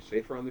just going to be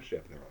safer on the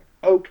ship." And they're like,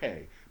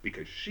 "Okay,"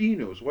 because she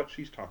knows what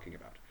she's talking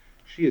about.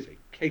 She is a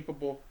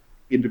capable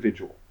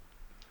individual.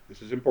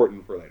 This is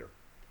important for later.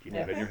 Keep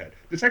that in your head.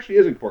 This actually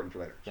is important for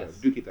later, so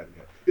do keep that in your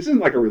head. This isn't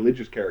like a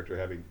religious character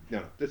having.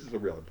 No, this is a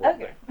real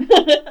important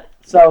thing.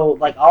 So,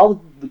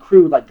 all the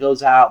crew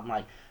goes out,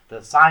 and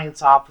the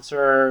science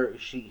officer,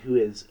 who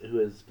is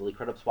Billy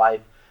Crudup's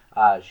wife,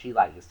 she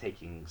is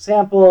taking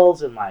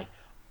samples, and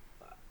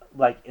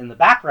in the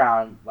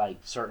background,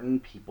 certain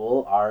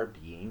people are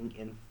being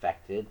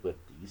infected with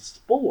these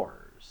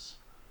spores.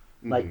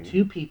 Mm-hmm.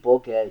 2 people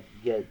get.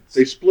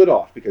 They split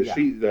off because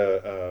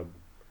the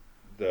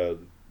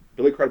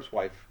Billy Crudup's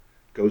wife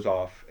goes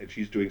off and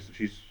she's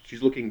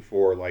looking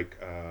for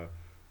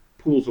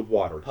pools of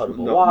water,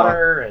 potable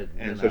water,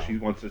 and so she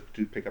wants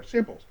to pick up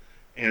samples,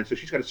 and so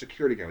she's got a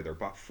security guy with her.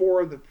 About 6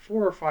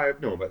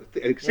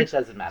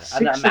 doesn't matter.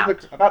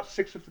 About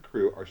 6 of the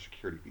crew are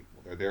security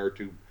people. They're there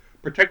to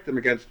protect them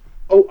against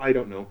I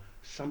don't know,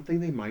 something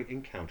they might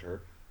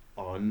encounter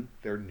on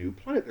their new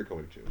planet they're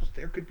going to. So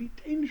there could be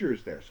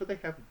dangers there, so they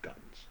have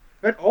guns.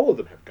 In fact, all of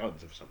them have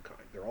guns of some kind.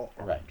 They're all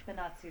armed. Right. But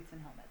not suits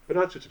and helmets.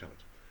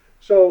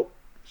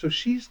 So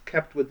she's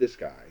kept with this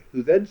guy,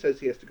 who then says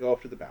he has to go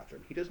off to the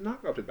bathroom. He does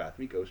not go off to the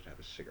bathroom. He goes to have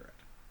a cigarette.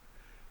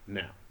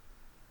 Now,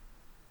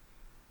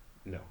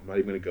 no, I'm not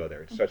even going to go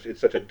there. It's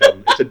such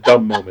a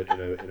dumb moment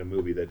in a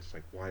movie that's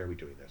like, why are we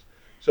doing this?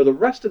 So the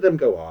rest of them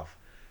go off,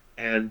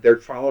 and they're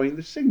following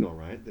the signal,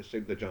 right?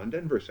 The John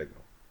Denver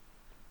signal.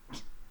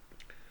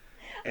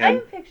 And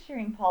I'm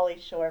picturing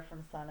Pauly Shore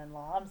from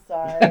Son-in-Law. I'm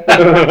sorry.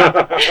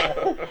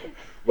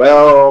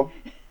 Well,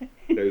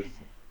 there's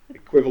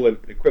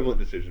equivalent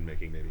decision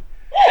making, maybe.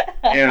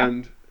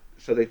 And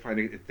so they find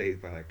it. They're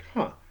like,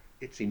 huh,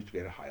 it seems to be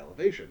at a high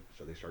elevation.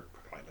 So they start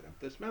climbing up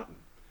this mountain,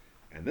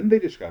 and then they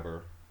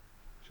discover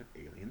there's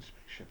an alien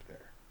spaceship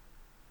there,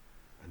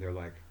 and they're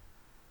like,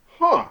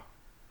 huh,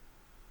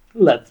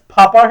 Let's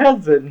pop our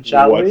heads in,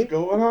 shall we? what's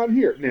going on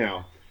here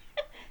now?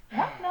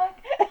 Knock knock.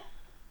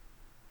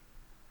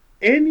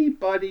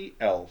 Anybody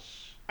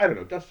else? I don't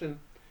know, Dustin.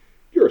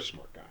 You're a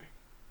smart guy.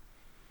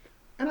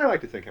 And I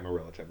like to think I'm a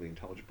relatively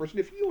intelligent person.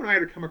 If you and I had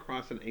to come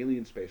across an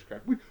alien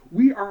spacecraft,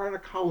 we are on a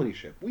colony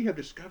ship. We have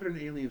discovered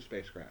an alien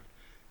spacecraft.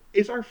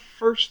 Is our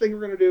first thing we're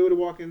going to do to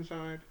walk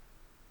inside?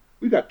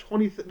 We've got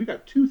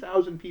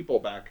 2,000 people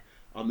back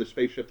on the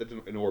spaceship that's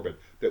in orbit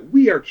that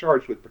we are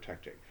charged with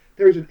protecting.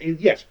 There's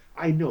yes,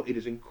 I know it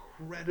is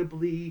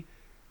incredibly,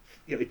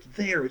 it's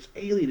there, it's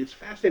alien, it's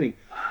fascinating.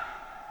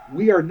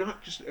 We are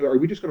not just. Are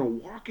we just going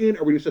to walk in?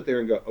 Or are we going to sit there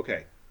and go,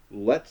 okay,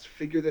 let's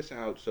figure this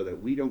out so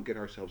that we don't get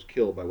ourselves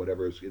killed by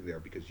whatever is in there?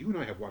 Because you and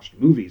I have watched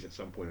movies at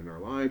some point in our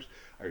lives.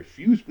 I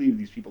refuse to believe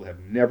these people have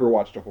never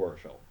watched a horror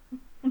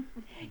film.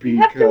 You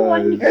have to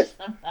wonder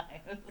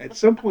sometimes. At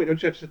some point,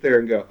 don't you have to sit there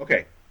and go,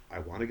 okay, I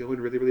want to go in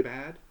really, really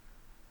bad,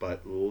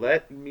 but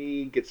let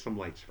me get some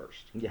lights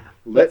first. Yeah.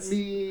 Let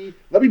me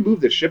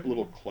move the ship a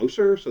little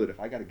closer so that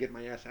if I got to get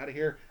my ass out of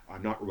here,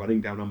 I'm not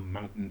running down a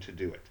mountain to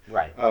do it.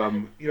 Right.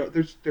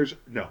 There's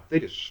no. They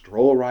just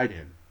stroll right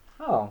in.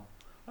 Oh,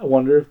 I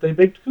wonder if they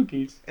baked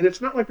cookies. And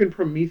it's not like in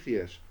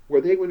Prometheus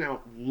where they went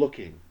out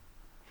looking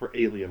for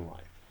alien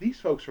life. These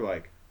folks are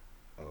like,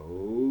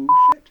 oh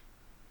shit,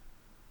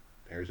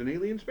 there's an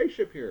alien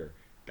spaceship here.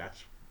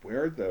 That's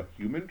where the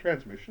human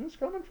transmission is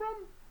coming from?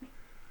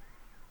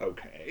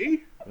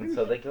 Okay. And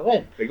so they go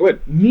in. They go in.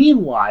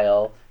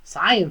 Meanwhile,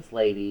 Science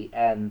Lady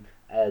and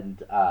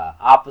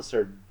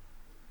Officer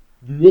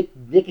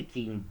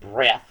Nicotine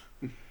Breath,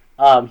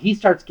 he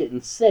starts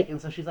getting sick,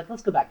 and so she's like,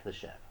 let's go back to the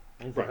ship.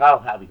 And he's like,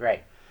 oh, that'll be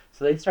great.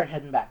 So they start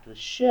heading back to the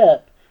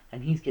ship,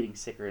 and he's getting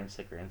sicker and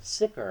sicker and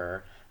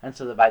sicker. And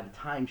so that by the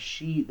time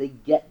they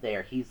get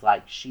there, he's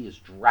like, she is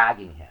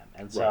dragging him.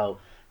 And so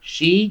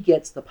she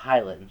gets the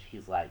pilot, and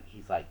he's like,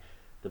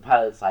 the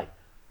pilot's like,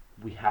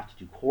 we have to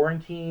do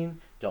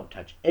quarantine. Don't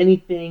touch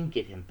anything.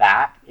 Get him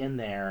back in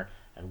there,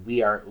 and we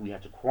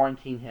have to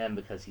quarantine him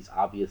because he's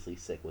obviously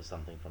sick with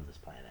something from this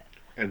planet.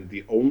 And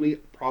the only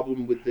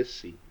problem with this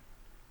scene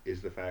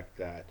is the fact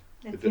that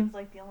It seems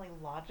like the only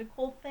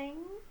logical thing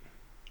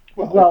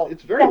well,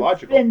 it's very that's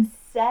logical. been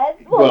said.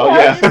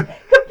 Just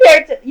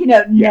compared to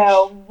Yes.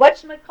 no,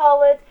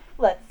 whatchamacallit,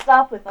 let's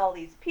stop with all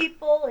these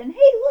people, and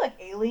hey, look,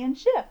 alien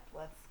ship.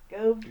 Let's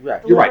go. Right.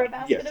 You're deliver right. a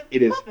basket Yes, of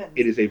it is. muffins.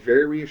 It is a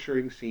very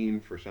reassuring scene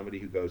for somebody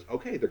who goes,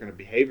 okay, they're going to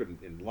behave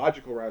in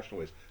logical,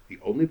 rational ways. The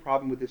only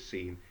problem with this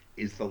scene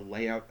is the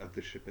layout of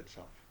the ship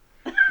itself,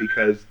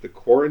 because the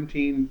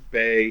quarantine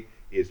bay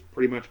is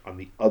pretty much on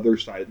the other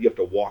side. You have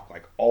to walk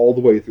like all the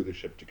way through the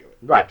ship to get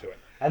to it.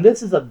 And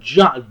this is a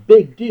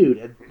big dude,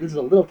 and this is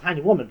a little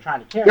tiny woman trying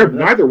to carry him.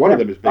 Neither one of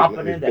them is big.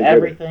 Bumping into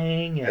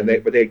everything,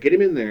 but they get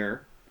him in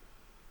there,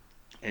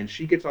 and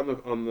she gets on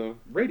the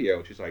radio,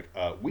 and she's like,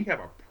 "We have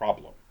a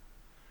problem,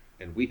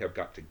 and we have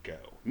got to go."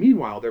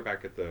 Meanwhile, they're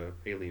back at the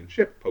alien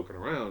ship poking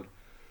around,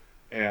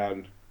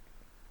 and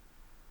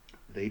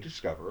they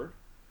discover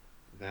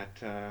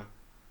that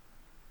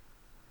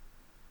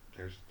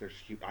there's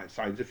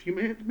signs of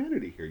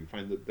humanity here. You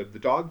find the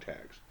dog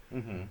tags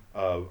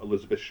of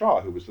Elizabeth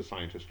Shaw, who was the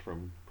scientist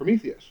from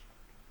Prometheus.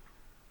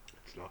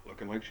 It's not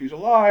looking like she's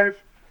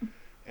alive.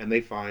 And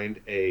they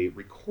find a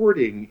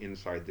recording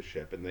inside the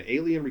ship, and the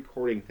alien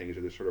recording things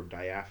are this sort of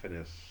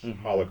diaphanous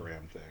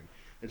hologram thing.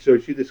 And so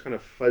you see this kind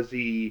of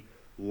fuzzy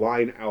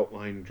line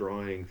outline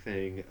drawing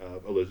thing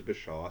of Elizabeth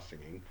Shaw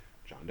singing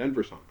John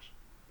Denver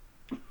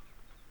songs.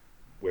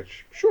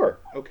 Which, sure,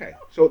 okay.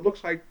 So it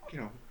looks like,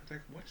 it's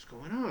like, what's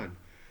going on?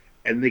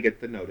 And they get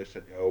the notice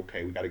that,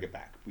 okay, we got to get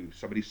back.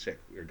 Somebody's sick.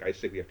 Your guy's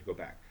sick. We have to go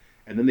back.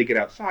 And then they get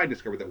outside and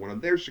discover that one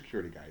of their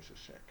security guys is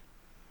sick.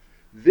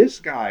 This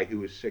guy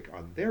who is sick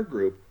on their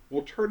group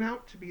will turn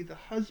out to be the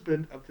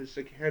husband of the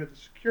head of the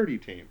security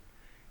team,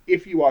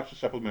 if you watch the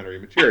supplementary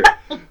material.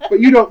 But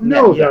you don't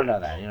know that. You don't know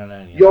that. You don't know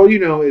anything. All you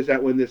know is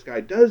that when this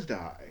guy does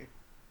die,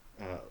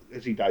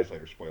 as he dies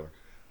later, spoiler,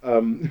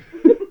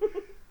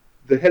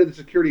 the head of the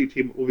security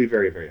team will be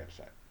very, very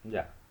upset.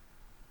 Yeah.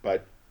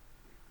 But,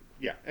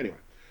 yeah, anyway.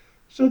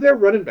 So they're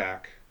running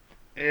back,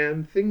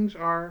 and things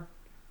are,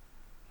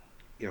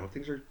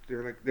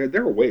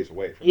 they're a ways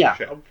away from the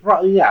ship.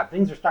 Yeah,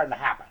 things are starting to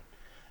happen.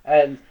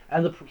 And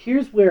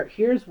here's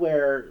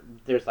where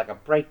there's like a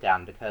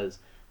breakdown, because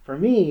for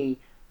me,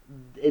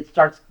 it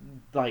starts,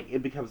 like,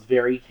 it becomes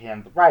very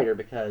Hand the Writer,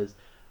 because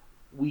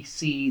we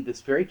see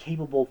this very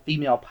capable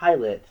female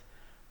pilot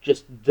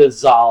just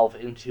dissolve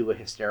into a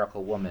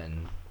hysterical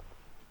woman.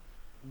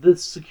 The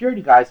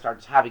security guy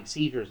starts having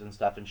seizures and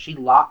stuff, and she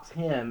locks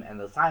him and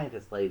the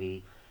scientist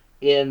lady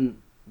in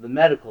the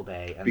medical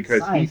bay. And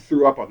because he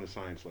threw up on the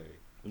science lady.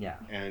 Yeah.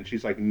 And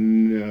she's like,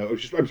 no.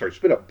 I'm sorry,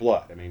 spit up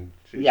blood. I mean,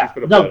 she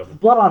spit up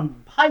blood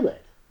on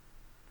pilot.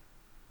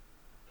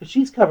 Because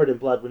she's covered in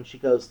blood when she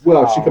goes to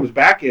Well, she comes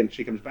back in.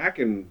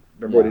 Remember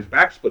when Yeah. his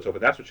back splits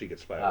open? That's when she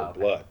gets splattered with okay.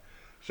 blood.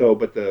 So,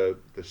 but the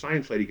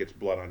science lady gets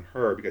blood on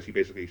her because he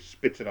basically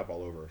spits it up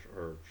all over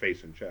her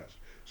face and chest.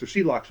 So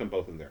she locks them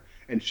both in there,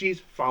 and she's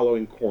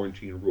following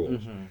quarantine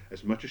rules Mm-hmm.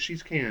 as much as she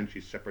can.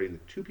 She's separating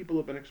the two people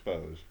who've been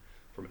exposed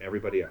from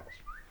everybody else.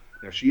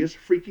 Now she is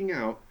freaking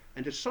out,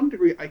 and to some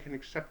degree, I can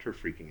accept her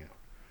freaking out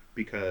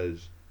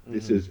because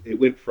this Mhm. is it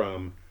went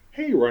from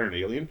hey, we're on an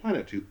alien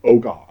planet to oh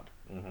god,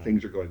 Mhm.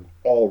 things are going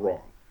all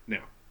wrong.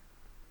 Now,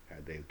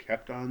 had they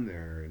kept on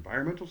their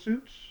environmental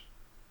suits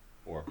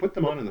or put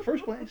them on in the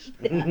first place,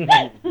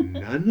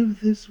 none of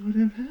this would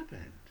have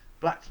happened.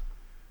 But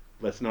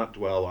let's not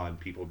dwell on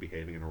people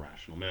behaving in a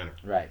rational manner.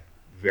 Right.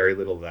 Very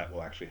little of that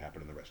will actually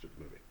happen in the rest of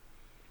the movie.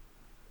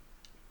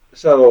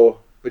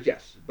 So, but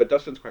yes, but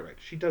Dustin's quite right.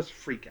 She does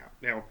freak out.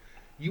 Now,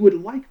 you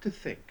would like to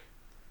think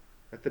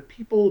that the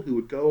people who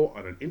would go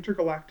on an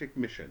intergalactic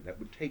mission that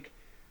would take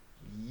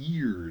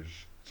years,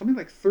 something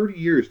like 30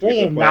 years to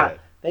get to the planet.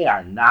 They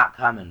are not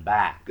coming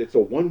back. It's a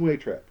one-way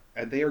trip,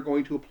 and they are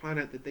going to a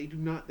planet that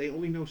they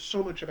only know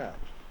so much about.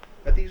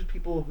 That these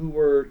people who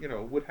were,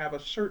 would have a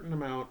certain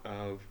amount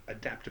of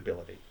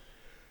adaptability.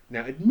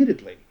 Now,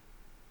 admittedly,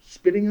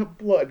 spitting up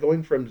blood,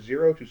 going from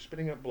 0 to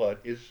spitting up blood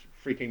is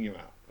freaking you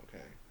out,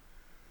 okay?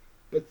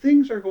 But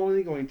things are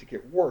only going to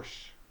get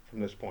worse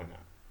from this point on.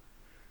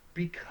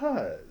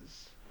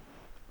 Because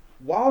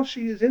while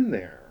she is in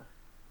there,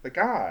 the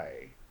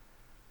guy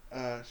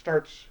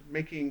starts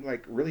making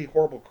like really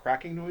horrible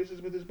cracking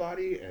noises with his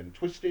body and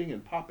twisting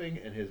and popping,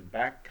 and his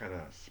back kind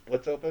of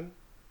splits open.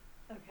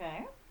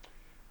 Okay.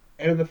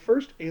 And in the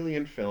first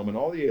Alien film, and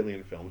all the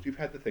Alien films, you've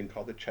had the thing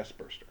called the chest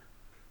burster,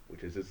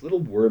 which is this little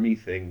wormy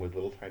thing with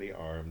little tiny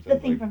arms. The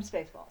thing from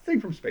Spaceballs.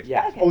 Thing from Spaceballs,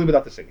 Yeah. Okay. only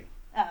without the singing.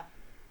 Oh.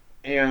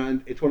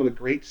 And it's one of the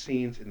great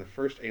scenes in the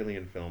first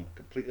Alien film,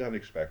 completely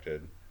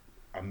unexpected,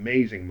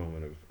 amazing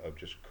moment of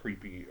just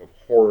creepy, of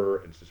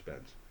horror and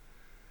suspense.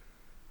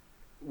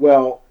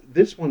 Well,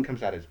 this one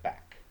comes out his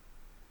back,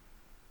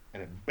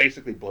 and it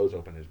basically blows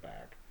open his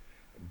back,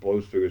 it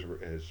blows through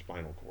his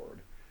spinal cord,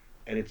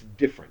 and it's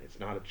different. It's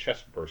not a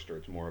chest burster.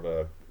 It's more of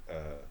a,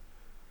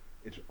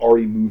 it's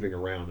already moving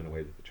around in a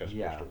way that the chest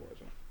burster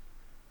wasn't.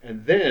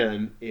 And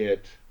then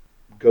it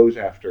goes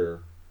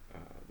after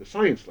the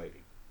science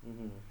lady,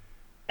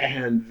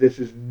 and this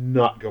is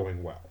not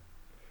going well.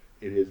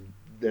 It is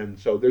then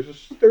so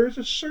there is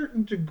a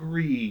certain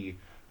degree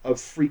of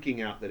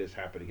freaking out that is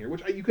happening here,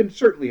 which you can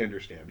certainly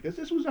understand because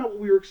this was not what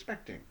we were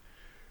expecting.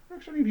 We were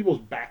expecting people's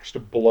backs to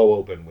blow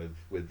open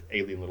with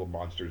alien little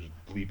monsters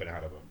leaping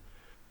out of them.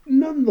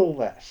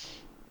 Nonetheless,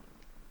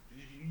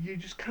 you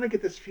just kind of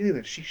get this feeling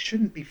that she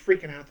shouldn't be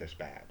freaking out this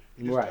bad.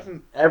 It just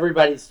doesn't.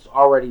 Everybody's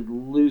already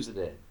losing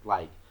it,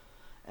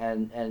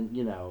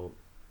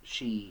 and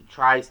she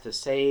tries to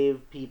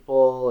save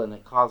people, and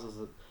it causes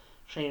a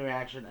chain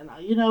reaction, and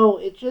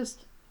it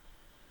just.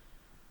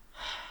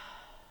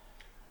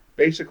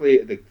 Basically,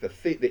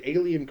 the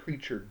alien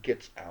creature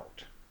gets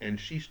out, and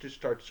she just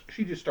starts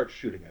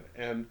shooting at it.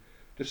 And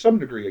to some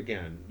degree,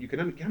 again, you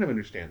can kind of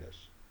understand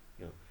this.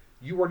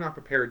 You are not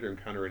prepared to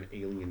encounter an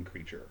alien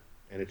creature,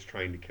 and it's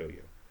trying to kill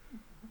you.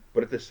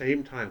 But at the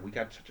same time,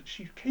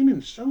 she came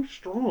in so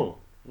strong.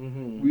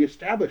 Mm-hmm. We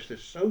established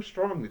this so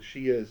strong that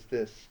she is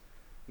this,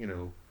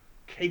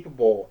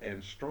 capable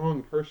and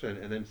strong person,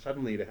 and then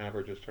suddenly to have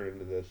her just turn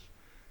into this,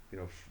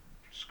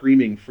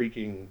 screaming,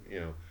 freaking,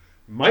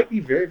 might be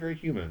very, very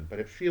human, but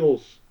it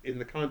feels, in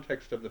the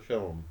context of the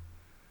film,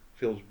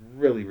 feels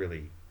really,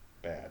 really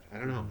bad. I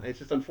don't know. It's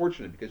just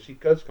unfortunate because she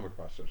does come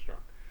across so strong.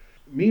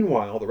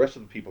 Meanwhile, the rest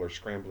of the people are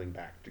scrambling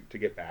back to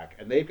get back,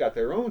 and they've got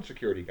their own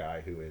security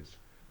guy who is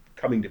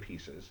coming to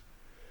pieces.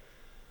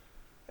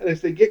 And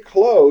as they get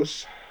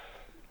close,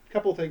 a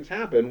couple things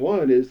happen.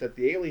 One is that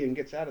the alien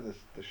gets out of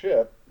the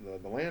ship,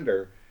 the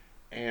lander,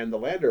 and the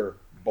lander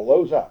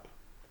blows up.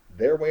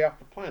 Their way off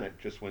the planet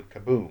just went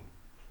kaboom.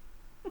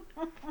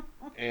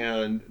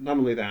 And not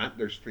only that,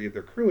 there's 3 of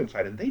their crew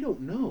inside, and they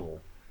don't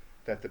know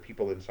that the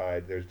people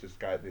inside, there's this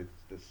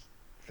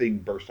thing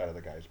burst out of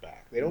the guy's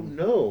back. They don't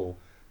know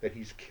that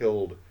he's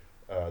killed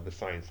the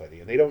science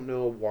lady, and they don't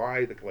know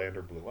why the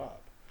lander blew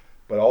up.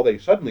 But all they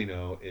suddenly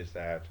know is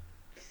that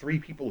 3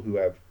 people who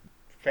have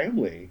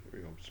family,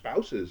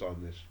 spouses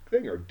on this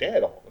thing are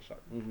dead all of a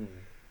sudden. Mm-hmm.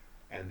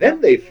 And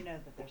then you know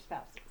that they're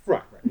spouses.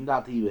 Right.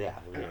 Not that you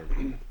have.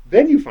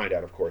 Then you find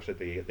out, of course, that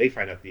they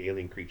find out the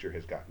alien creature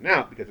has gotten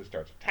out because it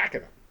starts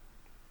attacking them.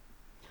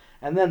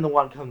 And then the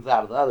one comes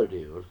out of the other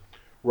dude.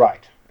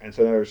 Right. And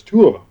so there's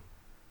 2 of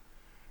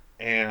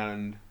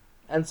them.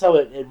 And so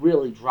it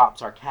really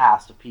drops our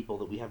cast of people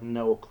that we have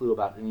no clue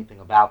about anything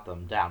about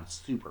them down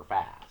super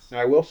fast.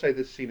 Now, I will say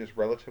this scene is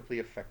relatively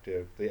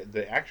effective.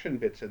 The action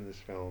bits in this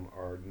film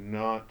are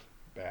not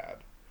bad.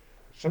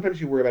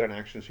 Sometimes you worry about an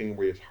action scene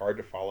where it's hard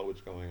to follow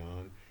what's going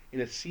on.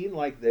 In a scene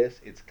like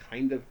this, it's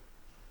kind of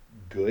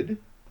good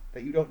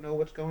that you don't know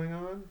what's going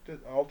on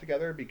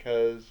altogether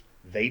because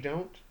they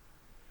don't.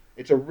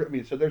 So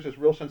there's this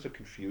real sense of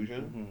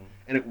confusion,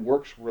 and it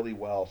works really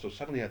well. So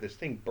suddenly you have this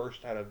thing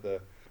burst out of the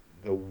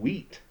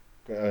wheat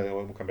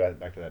We'll come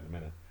back to that in a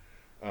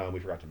minute. We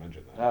forgot to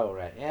mention that. Oh,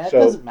 right. Yeah, it So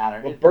doesn't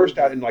matter. will It burst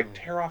really out and like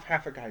doesn't- tear off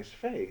half a guy's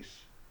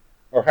face,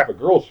 or half a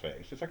girl's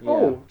face. It's like, Yeah.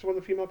 oh, it's one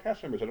of the female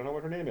cast members. I don't know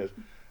what her name is.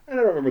 I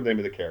don't remember the name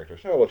of the character.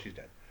 So, well, she's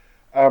dead.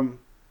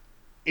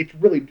 It's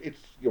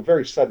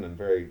very sudden and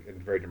very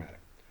dramatic.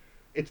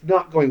 It's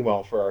not going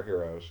well for our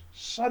heroes.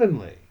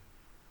 Suddenly,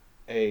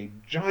 a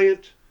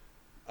giant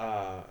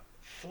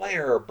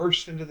flare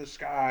bursts into the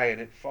sky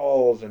and it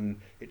falls and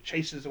it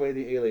chases away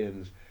the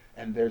aliens.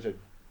 And there's a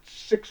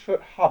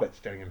 6-foot hobbit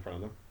standing in front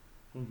of them.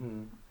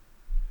 Mhm.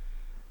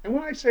 And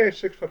when I say a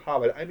 6-foot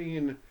hobbit, I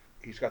mean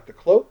he's got the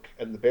cloak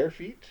and the bare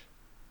feet,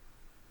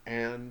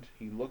 and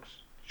he looks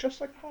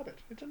just like a hobbit.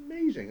 It's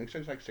amazing.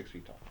 He's like 6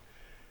 feet tall.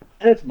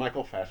 And it's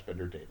Michael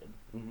Fassbender David.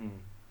 Mhm.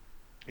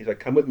 He's like,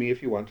 come with me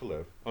if you want to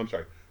live. I'm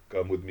sorry,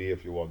 come with me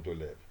if you want to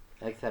live.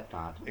 Except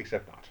not.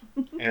 Except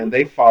not. And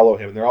they follow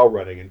him, and they're all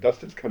running, and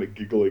Dustin's kind of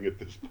giggling at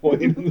this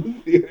point in the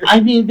theater. I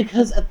mean,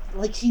 because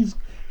like he's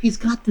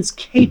got this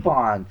cape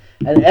on,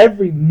 and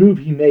every move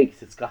he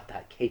makes, it's got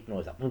that cape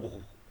noise.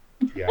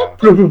 Yeah.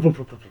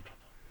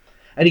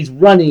 And he's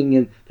running,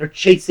 and they're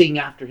chasing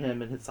after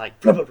him, and it's like...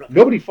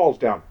 Nobody falls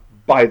down,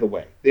 by the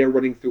way. They are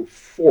running through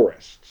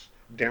forests,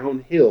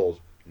 down hills.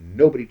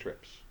 Nobody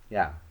trips.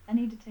 Yeah. I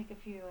need to take a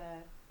few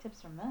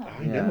tips from them.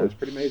 I know, it's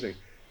pretty amazing.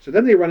 So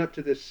then they run up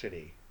to this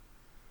city,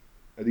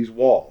 this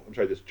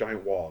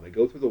giant wall. And they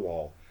go through the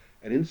wall,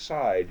 and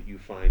inside you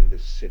find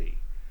this city.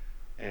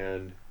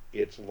 And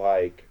it's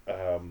like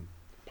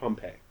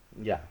Pompeii.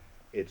 Yeah.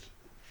 It's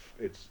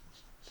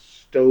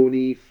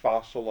stony,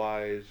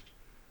 fossilized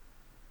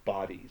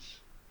bodies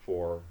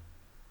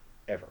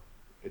forever.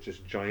 It's this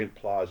giant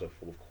plaza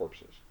full of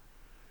corpses.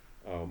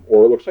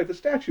 Or it looks like the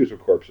statues of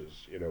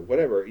corpses,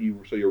 whatever.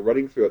 So you're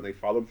running through it, and they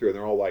follow them through, and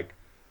they're all like,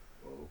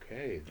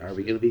 okay. Are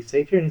we going to be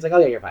safe here? And he's like, oh,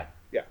 yeah, you're fine.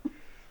 Yeah.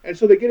 And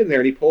so they get in there,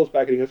 and he pulls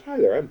back, and he goes, hi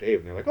there, I'm Dave.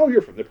 And they're like, oh,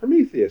 you're from the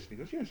Prometheus. And he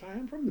goes, yes, I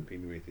am from the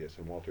Prometheus.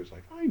 And Walter's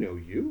like, I know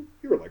you.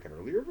 You're like an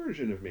earlier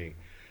version of me.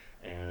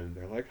 And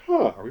they're like,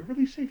 huh, are we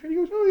really safe? And he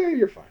goes, oh, yeah,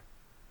 you're fine.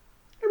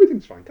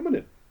 Everything's fine. Come on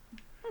in.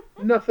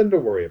 Nothing to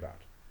worry about.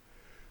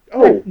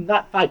 Oh, I'm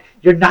not fine.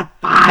 You're not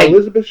fine.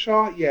 Elizabeth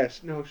Shaw?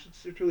 Yes. No,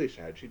 it's really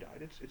sad. She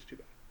died. It's too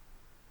bad.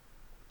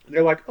 And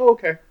they're like, oh,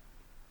 okay.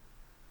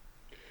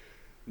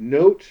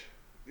 Note,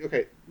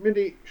 okay,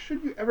 Mindy,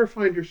 should you ever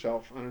find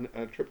yourself on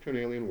a trip to an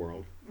alien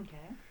world, Okay.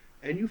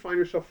 and you find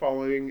yourself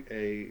following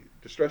a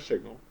distress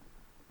signal,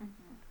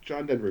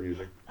 John Denver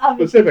music,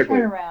 Obviously, specifically.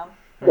 turn around.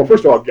 Well,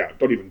 first of all, yeah,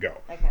 don't even go.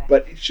 Okay.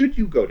 But should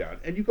you go down,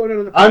 and you go down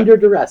on the Under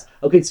duress.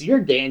 Okay, so you're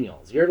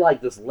Daniels. You're like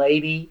this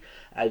lady,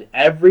 and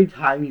every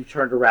time you've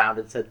turned around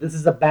and said, this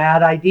is a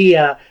bad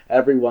idea,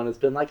 everyone has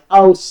been like,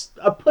 oh,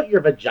 put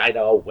your vagina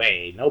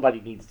away.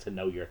 Nobody needs to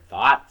know your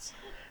thoughts.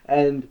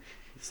 And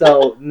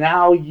so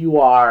now you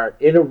are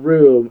in a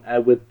room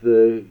with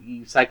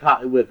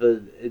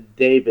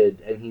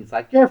David, and he's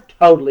like, you're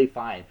totally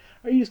fine.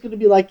 Are you just going to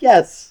be like,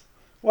 yes,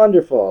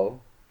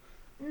 wonderful?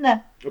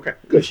 No. Okay,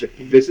 good.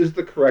 This is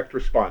the correct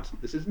response.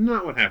 This is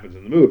not what happens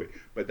in the movie,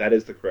 but that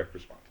is the correct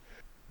response.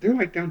 They're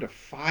like down to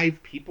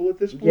 5 people at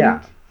this point.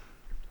 Yeah.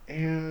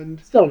 And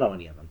Still know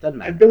any of them. Doesn't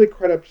matter. And Billy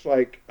Crudup's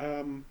like,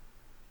 do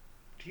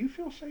you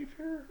feel safe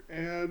here?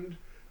 And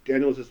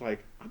Daniels is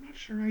like, I'm not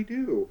sure I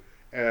do.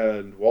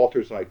 And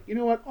Walter's like, you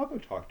know what? I'll go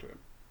talk to him.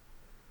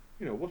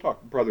 We'll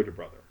talk brother to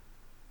brother.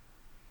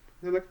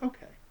 And they're like,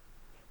 okay.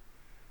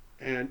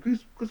 And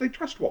because they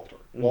trust Walter.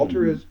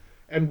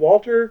 Mm-hmm.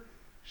 Walter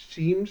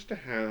seems to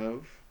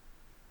have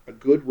a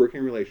good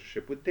working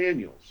relationship with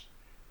Daniels.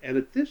 And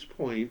at this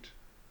point,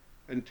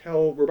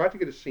 until we're about to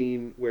get a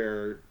scene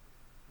where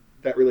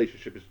that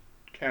relationship is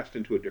cast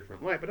into a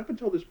different light, but up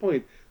until this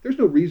point, there's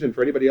no reason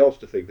for anybody else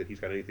to think that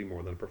he's got anything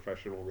more than a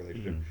professional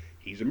relationship. Mm-hmm.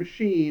 He's a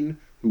machine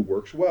who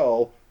works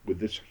well with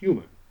this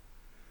human.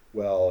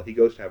 Well, he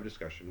goes to have a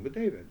discussion with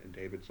David, and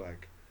David's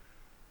like,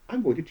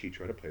 I'm going to teach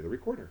you how to play the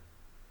recorder.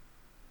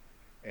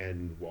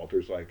 And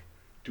Walter's like,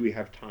 do we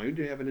have time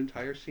to have an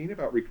entire scene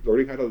about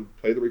learning how to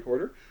play the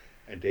recorder?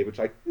 And David's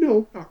like,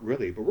 no, not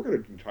really, but we're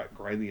going to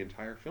grind the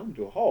entire film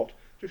to a halt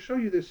to show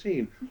you this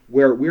scene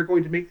where we're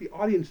going to make the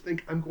audience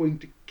think I'm going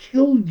to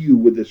kill you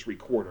with this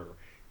recorder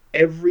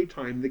every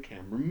time the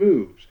camera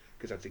moves,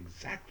 because that's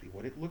exactly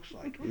what it looks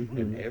like. Mm-hmm.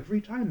 And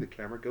every time the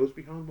camera goes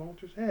behind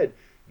Walter's head,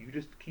 you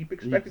just keep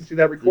expecting to see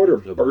that recorder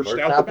burst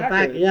out the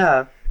back of it.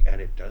 Yeah.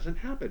 And it doesn't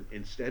happen.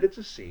 Instead, it's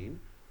a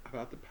scene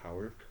about the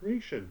power of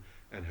creation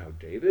and how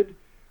David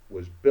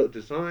was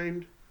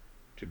designed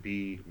to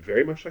be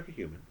very much like a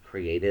human.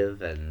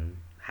 Creative and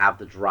have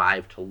the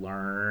drive to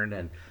learn,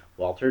 and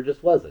Walter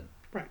just wasn't.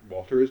 Right.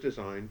 Walter is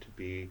designed to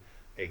be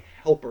a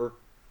helper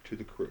to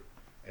the crew,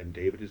 and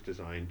David is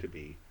designed to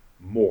be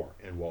more.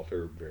 And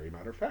Walter, very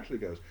matter-of-factly,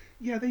 goes,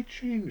 yeah, they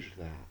changed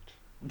that.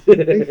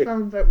 They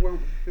found that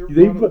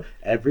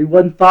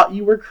Everyone thought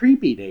you were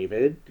creepy,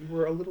 David. you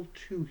were a little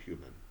too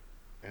human.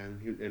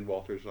 And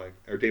Walter's like,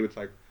 or David's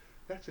like,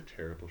 that's a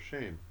terrible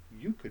shame.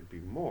 You could be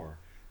more.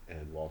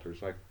 And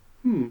Walter's like,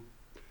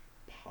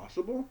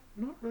 possible?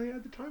 Not really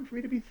at the time for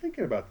me to be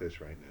thinking about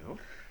this right now.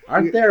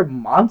 Aren't there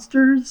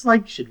monsters?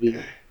 Like, should we?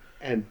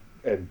 And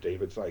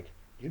David's like,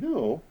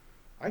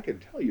 I can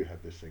tell you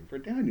have this thing for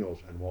Daniels.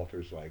 And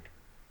Walter's like,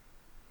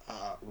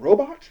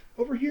 robot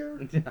over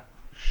here?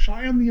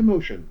 Shy on the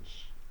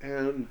emotions.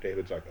 And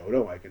David's like, oh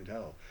no, I can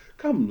tell.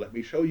 Come, let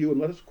me show you, and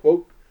let us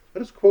quote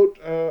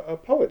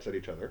poets at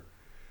each other.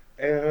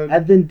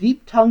 And then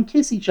deep tongue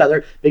kiss each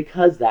other,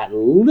 because that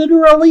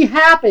literally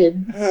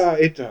happens.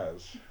 It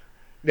does.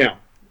 Now,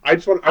 I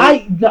just want.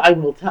 I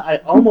will tell. I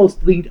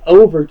almost leaned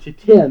over to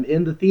Tim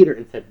in the theater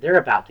and said, "They're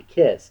about to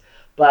kiss,"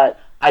 but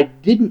I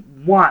didn't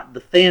want the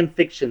fan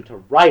fiction to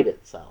write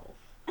itself.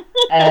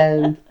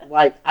 And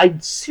I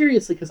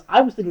seriously, because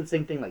I was thinking the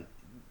same thing. Like,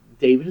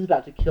 David is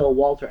about to kill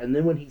Walter, and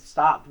then when he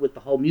stopped with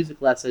the whole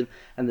music lesson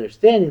and they're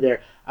standing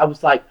there, I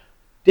was like,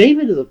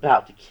 David is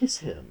about to kiss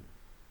him.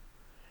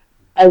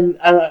 And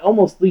I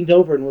almost leaned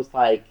over and was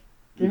like,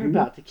 they're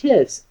about to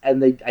kiss.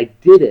 And I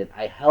didn't.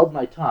 I held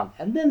my tongue.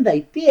 And then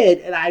they did,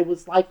 and I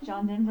was like,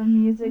 John Denver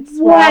music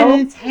swell. What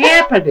is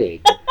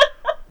happening?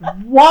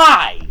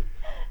 Why?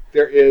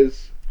 There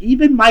is...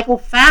 Even Michael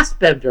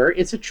Fassbender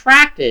is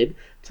attracted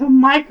to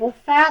Michael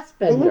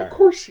Fassbender. Well, of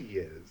course he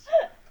is.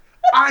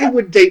 I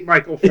would date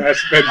Michael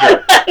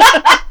Fassbender.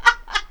 Are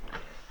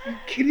you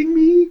kidding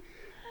me?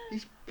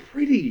 He's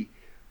pretty.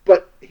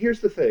 But here's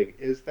the thing,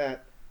 is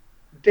that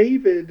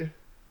David...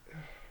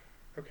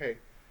 Okay,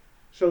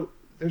 so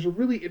there's a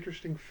really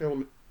interesting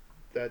film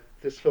that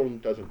this film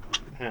doesn't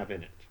have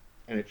in it,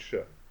 and it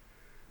should.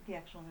 The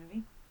actual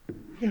movie?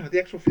 Yeah,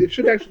 this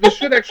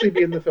should actually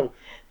be in the film,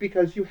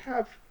 because you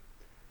have...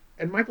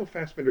 And Michael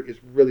Fassbender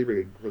is really,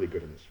 really, really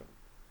good in this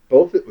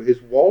film.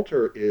 His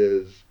Walter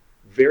is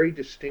very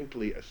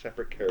distinctly a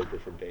separate character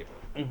from David.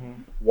 Mm-hmm.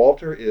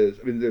 Walter is,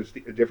 there's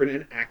different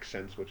in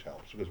accents, which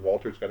helps, because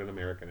Walter's got an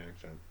American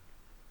accent,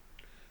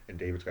 and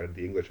David's got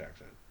the English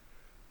accent.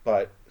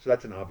 So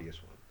that's an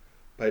obvious one.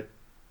 But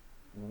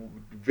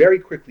very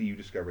quickly you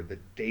discover that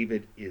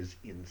David is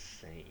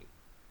insane.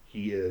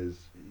 He is,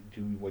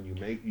 when you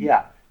make,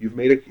 you've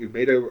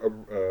made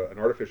an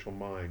artificial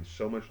mind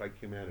so much like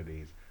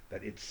humanity's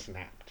that it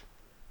snapped.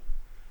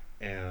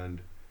 And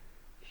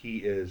he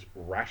is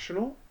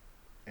rational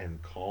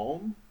and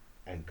calm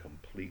and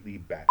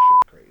completely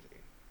batshit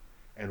crazy.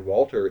 And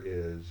Walter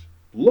is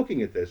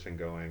looking at this and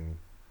going,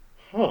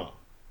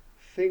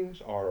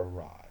 things are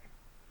awry.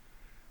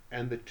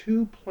 And the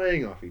two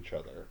playing off each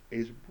other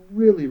is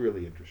really,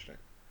 really interesting.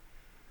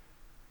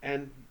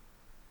 And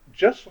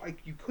just like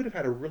you could have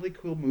had a really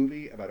cool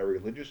movie about a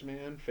religious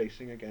man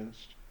facing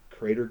against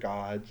creator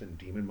gods and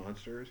demon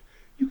monsters,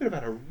 you could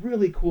have had a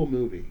really cool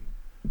movie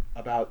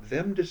about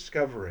them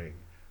discovering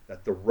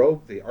that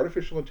the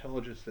artificial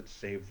intelligence that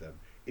saved them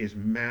is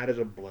mad as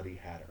a bloody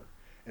hatter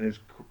and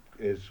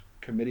is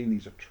committing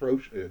these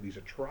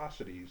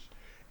atrocities.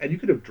 And you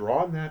could have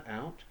drawn that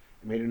out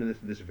and made it into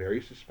this very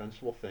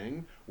suspenseful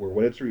thing where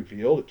when it's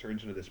revealed, it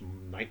turns into this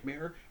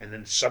nightmare, and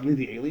then suddenly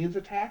the aliens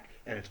attack,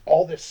 and it's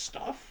all this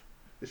stuff.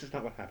 This is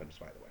not what happens,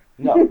 by the way.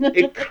 No.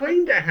 It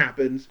kind of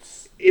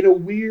happens in a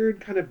weird,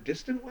 kind of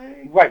distant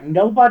way. Right.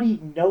 Nobody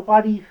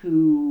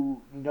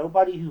who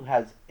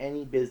has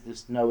any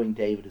business knowing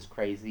David is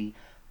crazy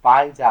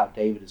finds out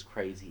David is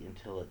crazy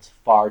until it's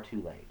far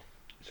too late.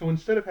 So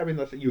instead of having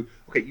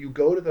you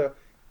go to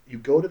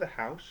the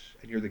house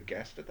and you're the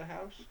guest at the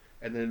house,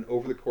 and then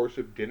over the course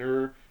of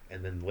dinner,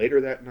 and then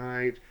later that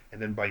night,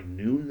 and then by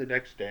noon the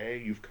next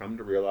day, you've come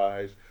to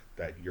realize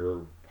that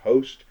your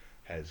host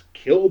has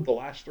killed the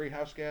last 3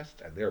 house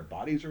guests and their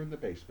bodies are in the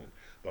basement.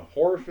 The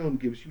horror film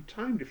gives you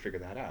time to figure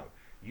that out.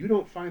 You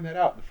don't find that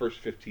out in the first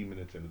 15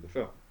 minutes into the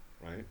film,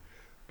 right?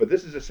 But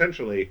this is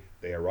essentially,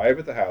 they arrive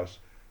at the house,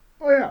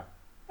 oh yeah,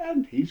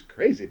 and he's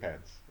crazy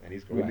pants, and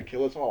he's going to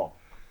kill us all.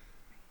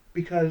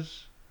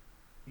 Because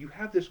you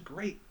have this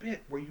great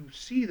bit where you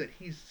see that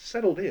he's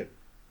settled in.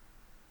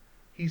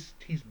 He's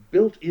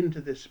built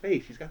into this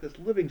space. He's got this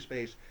living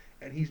space,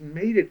 and he's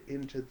made it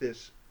into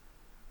this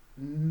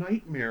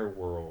nightmare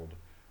world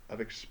of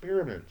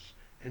experiments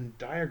and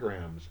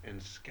diagrams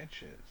and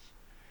sketches.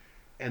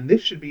 And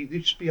this should be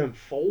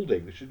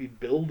unfolding. This should be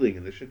building,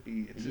 and this should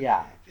be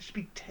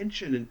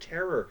tension and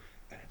terror,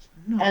 and it's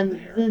not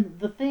there. And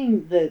the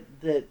thing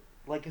that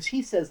like, as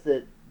he says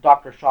that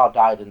Dr. Shaw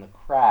died in the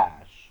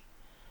crash,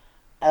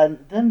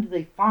 and then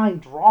they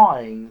find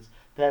drawings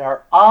that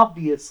are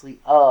obviously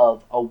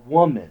of a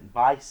woman,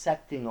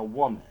 bisecting a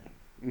woman.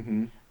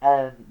 Mm-hmm.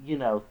 And,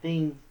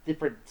 things,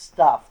 different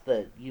stuff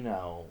that,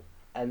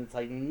 and it's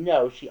like,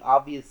 no, she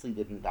obviously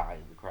didn't die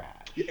in the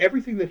crash.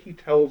 Everything that he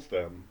tells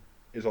them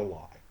is a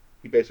lie.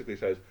 He basically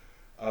says,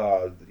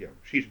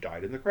 she's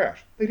died in the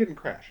crash. They didn't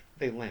crash.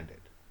 They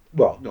landed.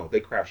 Well, no, they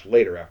crashed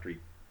later after he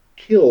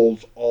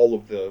kills all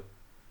of the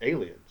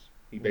aliens.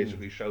 He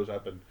basically shows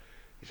up and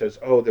he says,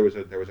 there was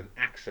an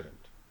accident.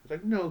 It's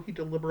like, no, he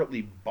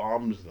deliberately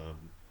bombs them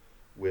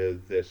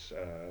with this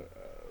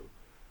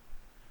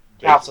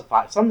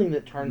calcify, something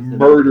that turns them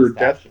murder, into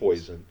death statues.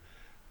 poison.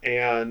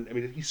 And,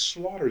 he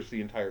slaughters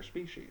the entire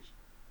species.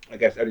 I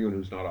guess anyone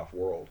who's not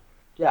off-world.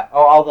 Yeah,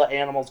 all the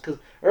animals. Because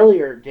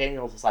earlier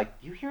Daniels is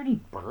like, "Do you hear any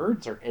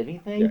birds or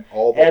anything?" Yeah,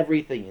 all the,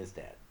 Everything is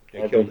dead.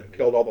 they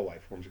killed all the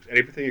life forms,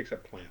 everything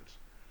except plants.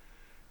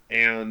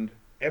 And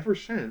ever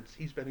since,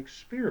 he's been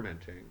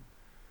experimenting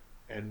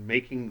and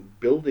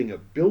building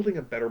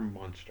a better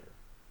monster.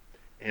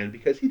 And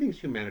because he thinks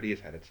humanity has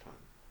had its time,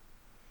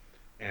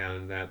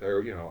 and that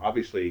there,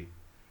 obviously,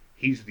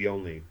 he's the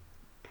only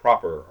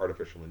proper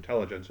artificial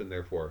intelligence, and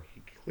therefore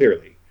he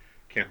clearly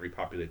can't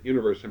repopulate the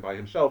universe and by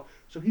himself.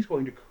 So he's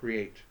going to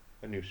create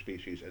a new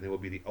species, and they will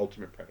be the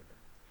ultimate predator.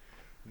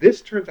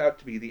 This turns out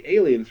to be the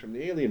aliens from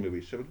the Alien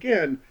movies. So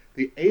again,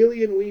 the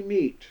alien we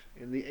meet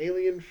in the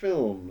Alien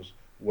films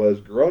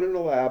was grown in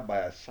a lab by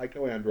a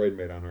psycho android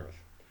made on Earth.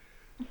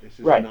 This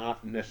is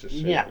not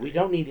necessary. Yeah, we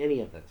don't need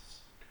any of this.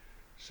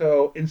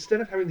 So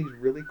instead of having these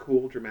really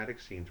cool dramatic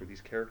scenes where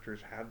these characters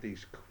have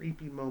these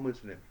creepy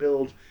moments and it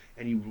builds,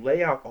 and you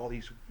lay out all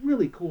these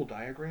really cool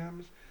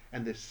diagrams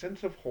and this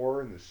sense of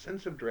horror and this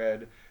sense of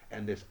dread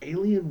and this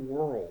alien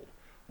world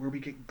where we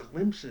get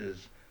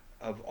glimpses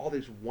of all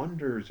these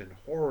wonders and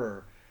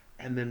horror,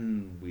 and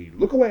then we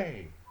look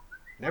away,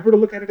 never to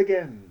look at it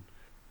again.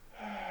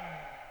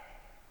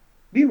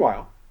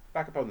 Meanwhile,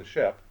 back up on the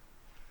ship,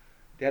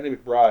 Danny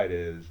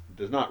McBride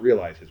does not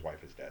realize his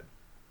wife is dead.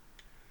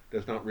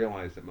 Does not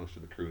realize that most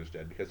of the crew is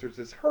dead because there's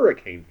this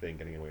hurricane thing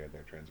getting away in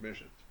their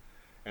transmissions.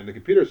 And the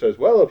computer says,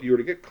 well, if you were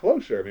to get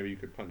closer, maybe you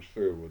could punch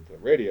through with the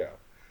radio.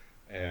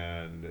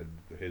 And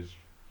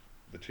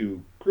the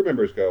two crew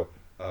members go,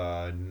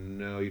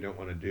 no, you don't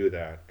want to do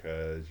that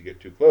because you get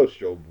too close,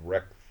 you'll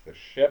wreck the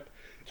ship.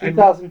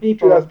 2,000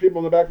 people. 2,000 people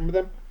in the back with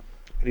them.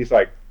 And he's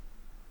like,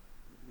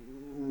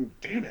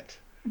 damn it.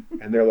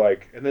 And they're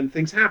like, and then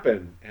things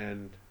happen,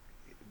 and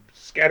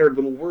scattered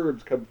little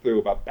words come through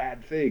about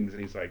bad things,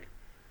 and he's like,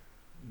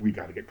 we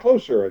got to get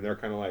closer, and they're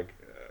kind of like,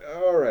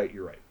 all right,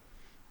 you're right.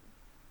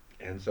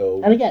 And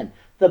so, and again,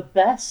 the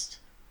best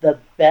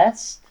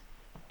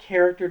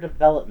character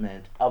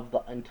development of the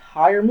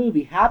entire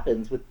movie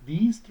happens with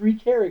these three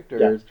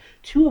characters,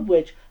 two of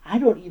which I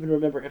don't even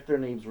remember if their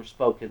names were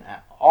spoken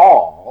at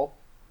all.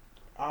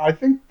 I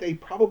think they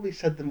probably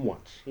said them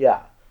once.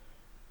 Yeah.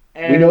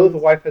 And we know that the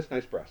wife has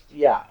nice breasts.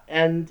 Yeah,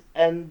 and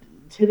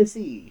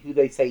Tennessee, who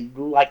they say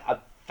like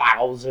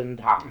 1,000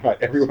 times. Right,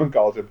 everyone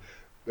calls him.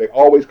 They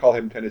always call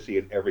him Tennessee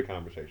in every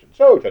conversation.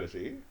 So,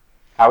 Tennessee.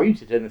 How are you,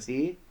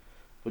 Tennessee?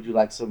 Would you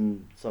like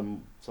some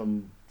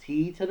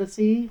tea,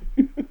 Tennessee?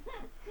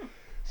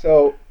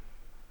 So,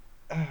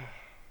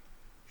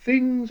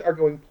 things are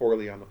going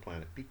poorly on the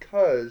planet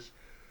because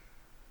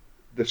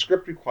the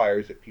script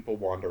requires that people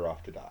wander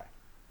off to die.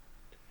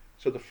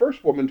 So the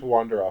first woman to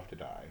wander off to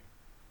die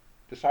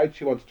decides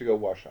she wants to go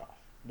wash up.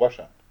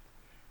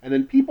 And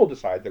then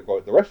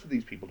the rest of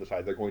these people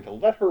decide they're going to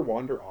let her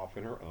wander off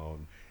on her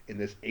own in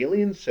this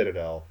alien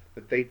citadel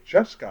that they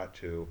just got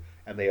to,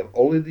 and they have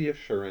only the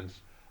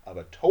assurance of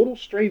a total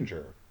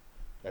stranger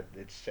that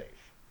it's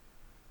safe.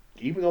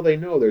 Even though they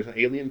know there's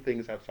alien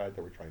things outside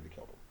that were trying to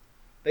kill them.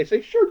 They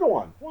say, sure, go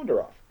on,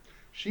 wander off.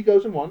 She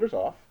goes and wanders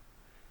off.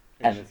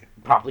 And is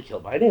probably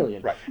killed by an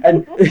alien. Right.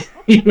 And,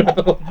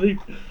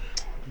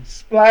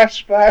 splash,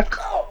 splash.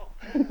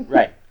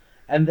 Right.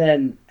 And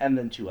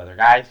then two other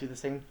guys do the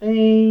same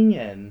thing,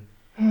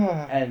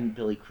 and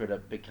Billy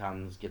Crudup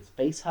gets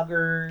face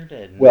huggered,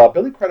 and well,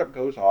 Billy Crudup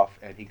goes off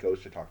and he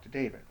goes to talk to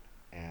David,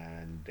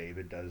 and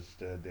David does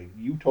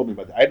you told me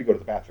about that. I had to go to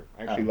the bathroom.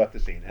 I actually left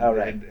the scene,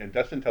 and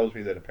Dustin tells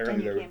me that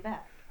apparently you came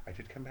back. I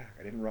did come back.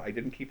 I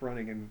didn't keep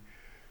running, and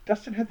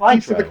Dustin had Fine,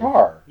 keys to the so.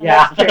 car.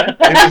 Yeah. It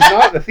was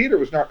not. The theater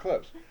was not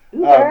closed.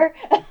 Uber.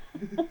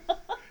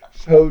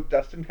 So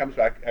Dustin comes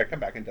back. I come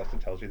back, and Dustin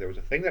tells me there was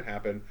a thing that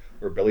happened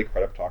where Billy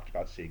Crudup talked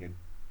about seeing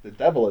the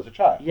devil as a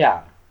child.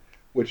 Yeah.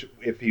 Which,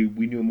 if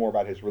we knew more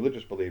about his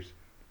religious beliefs,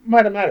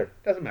 might have mattered.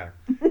 Doesn't matter.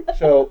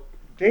 So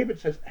David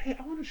says, "Hey,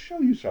 I want to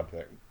show you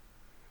something.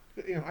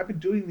 I've been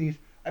doing these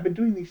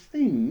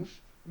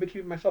things. I've been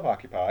keeping myself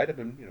occupied. I've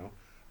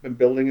been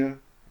building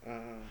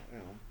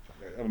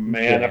a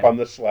man up on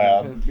the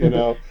slab.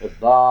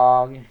 with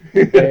long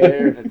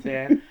hair and a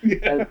tan." Yeah.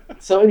 And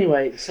so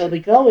anyway, so they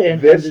go in.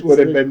 This would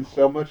have been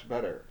so much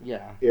better.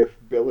 Yeah. If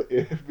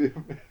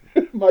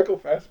Michael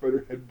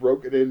Fassbender had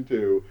broken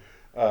into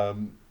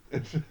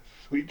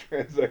Sweet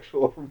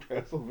Transsexual from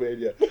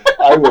Transylvania,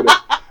 I would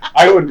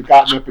have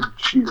gotten up and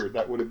cheered.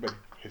 That would have been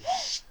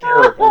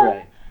hysterical.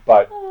 Right.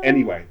 But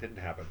anyway, it didn't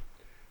happen.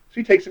 So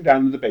he takes him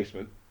down into the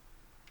basement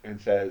and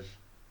says,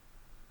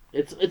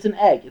 It's an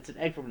egg. It's an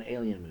egg from an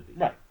alien movie.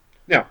 right.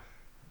 Now,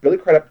 Billy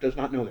Crudup does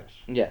not know this.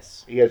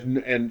 Yes. He has,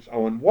 and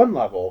on one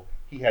level,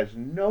 he has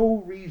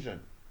no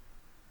reason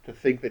to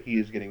think that he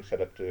is getting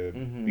set up to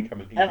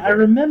become an And I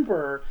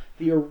remember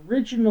the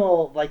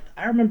original,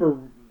 I remember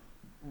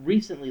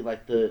recently,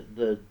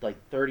 the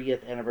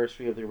 30th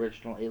anniversary of the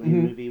original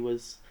Alien movie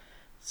was,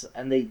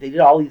 and they did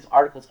all these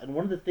articles, and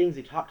one of the things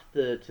they talked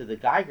to the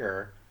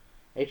Geiger,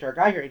 H.R.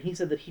 Geiger, and he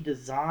said that he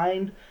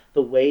designed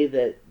the way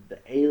that the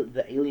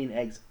alien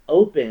eggs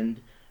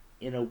opened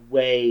in a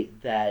way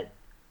that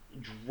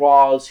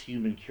draws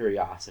human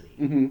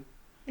curiosity.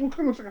 Well, it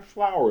kind of looks like a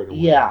flower in a way.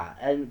 Yeah,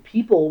 and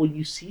people, when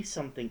you see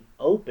something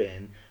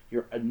open,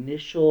 your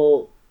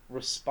initial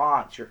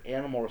response, your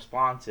animal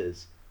response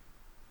is,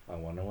 I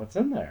wonder what's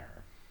in there.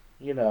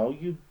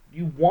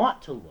 You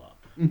want to look.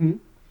 Mm-hmm.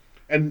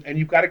 And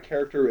you've got a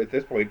character at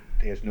this point.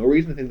 He has no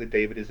reason to think that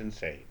David is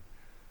insane.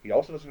 He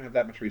also doesn't have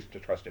that much reason to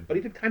trust him. But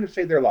he did kind of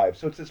save their lives.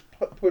 So it's this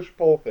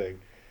push-pull thing.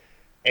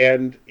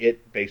 And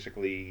it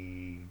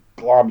basically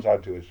gloms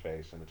onto his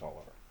face and it's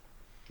all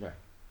over. Right.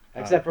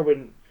 Except for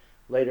when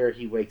later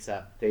he wakes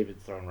up,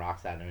 David's throwing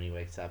rocks at him and he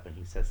wakes up and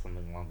he says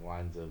something along the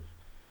lines of,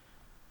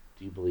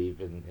 do you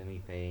believe in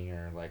anything,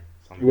 or like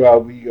something?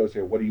 Well, he goes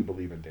here, what do you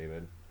believe in,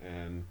 David?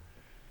 And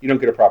you don't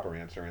get a proper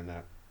answer in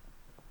that.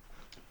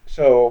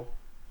 So,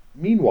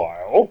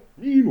 meanwhile,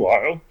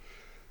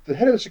 the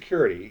head of the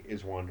security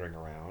is wandering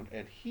around,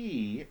 and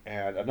he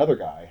and another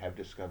guy have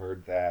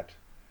discovered that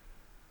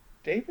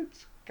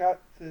David's got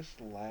this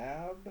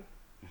lab,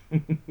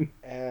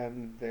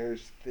 and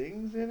there's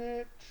things in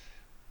it,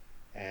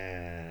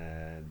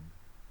 and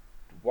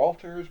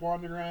Walter's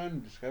wandering around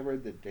and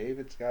discovered that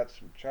David's got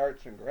some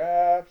charts and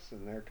graphs,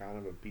 and they're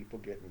kind of people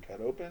getting cut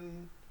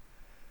open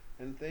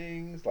and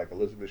things, like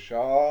Elizabeth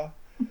Shaw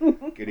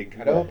getting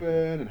cut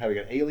open and having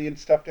an alien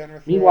stuff down her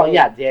throat. Meanwhile,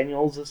 yeah,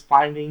 Daniels is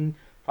finding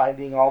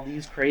all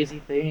these crazy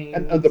things.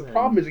 And the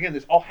problem is, again,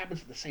 this all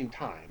happens at the same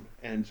time,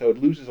 and so it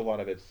loses a lot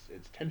of its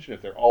tension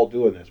if they're all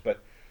doing this. But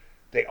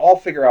they all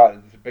figure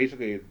out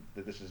basically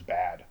that this is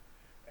bad.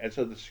 And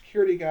so the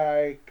security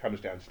guy comes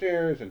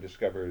downstairs and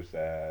discovers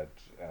that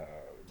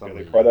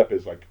Billy Crudup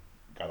is like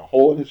got a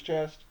hole in his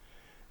chest,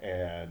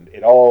 and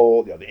it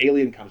all the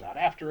alien comes out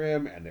after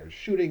him, and they're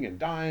shooting and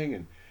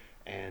dying,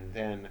 and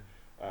then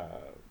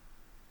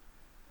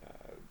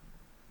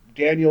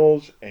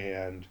Daniels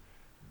and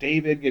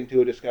David get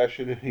into a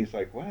discussion, and he's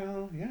like,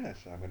 "Well, yes,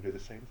 I'm going to do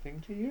the same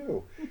thing to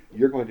you.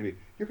 You're going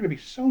to be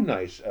so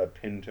nice,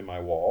 pinned to my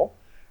wall."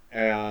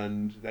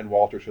 And then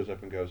Walter shows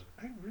up and goes,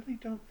 "I really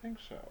don't think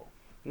so."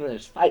 And then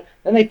there's fight.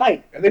 Then they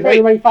fight. And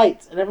everybody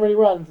fights, and everybody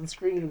runs and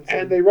screams.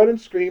 And they run and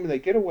scream, and they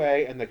get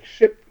away. And the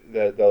ship,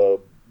 the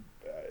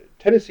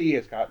Tennessee,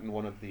 has gotten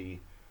one of the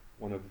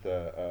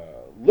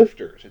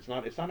lifters. It's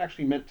not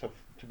actually meant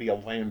to be a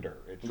lander.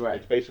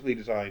 It's basically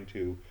designed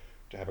to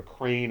have a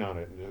crane on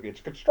it. It's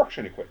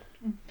construction equipment.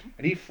 Mm-hmm.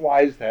 And he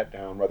flies that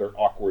down rather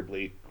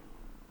awkwardly.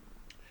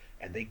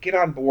 And they get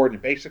on board,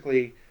 and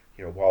basically,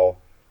 while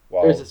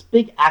there's this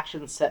big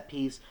action set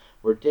piece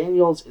where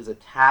Daniels is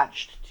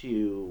attached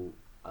to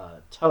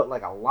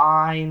like a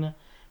line,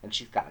 and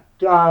she's got a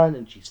gun,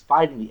 and she's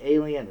fighting the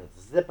alien, and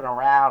it's zipping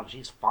around, and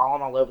she's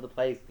falling all over the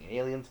place. The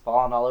alien's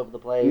falling all over the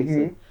place,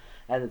 mm-hmm.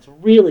 and it's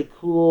really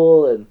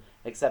cool. And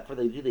except for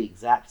they do the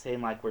exact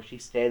same, like where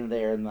she's standing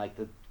there, and like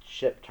the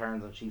ship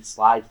turns, and she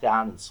slides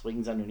down and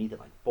swings underneath it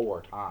like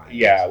 4 times.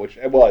 Yeah, we've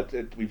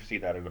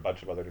seen that in a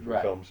bunch of other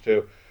different films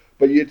too.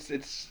 But it's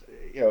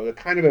the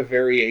kind of a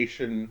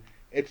variation.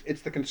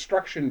 It's the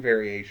construction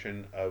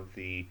variation of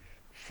the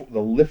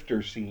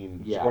lifter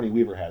scene Sigourney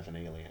Weaver has in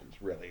Aliens.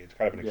 Really, it's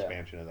kind of an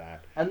expansion of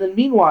that. And then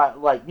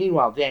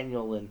meanwhile,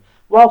 Daniel and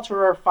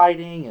Walter are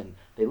fighting, and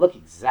they look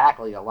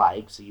exactly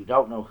alike, so you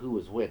don't know who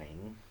is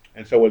winning.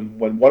 And so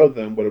when one of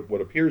them,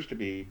 what appears to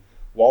be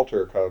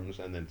Walter, comes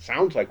and then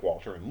sounds like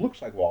Walter and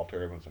looks like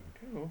Walter, everyone's like,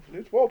 "Okay, well,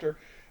 it's Walter."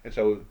 And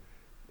so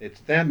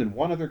it's them and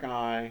one other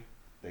guy,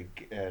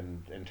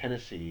 and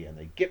Tennessee, and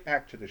they get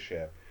back to the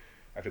ship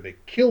after they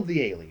kill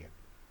the alien.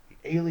 The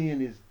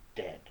alien is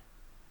dead.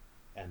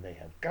 And they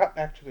have got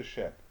back to the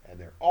ship, and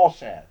they're all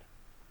sad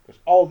because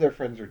all of their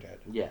friends are dead.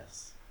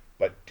 Yes.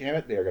 But damn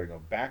it, they are going to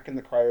go back in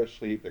the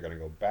cryosleep. They're going to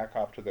go back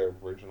off to the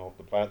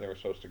planet they were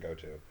supposed to go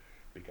to,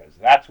 because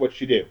that's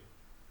what you do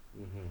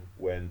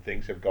when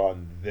things have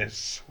gone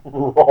this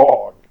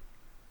wrong.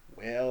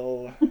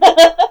 Well,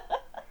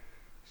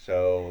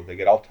 so they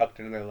get all tucked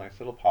into their nice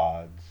little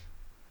pods,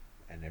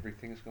 and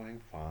everything's going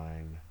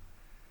fine.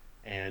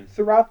 And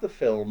throughout the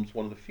films,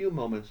 one of the few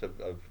moments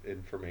of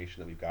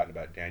information that we've gotten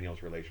about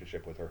Daniel's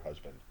relationship with her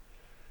husband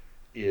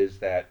is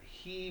that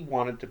he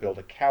wanted to build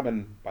a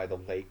cabin by the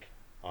lake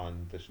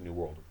on this new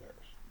world of theirs.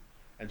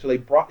 And so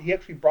he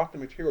actually brought the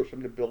materials for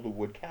him to build a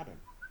wood cabin.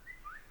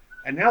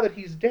 And now that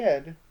he's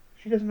dead,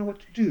 she doesn't know what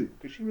to do,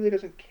 because she really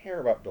doesn't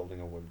care about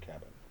building a wood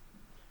cabin.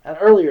 And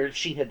earlier,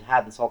 she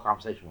had this whole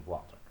conversation with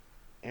Walter.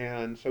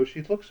 And so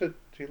she looks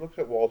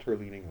at Walter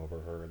leaning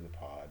over her in the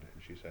pod,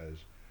 and she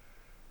says,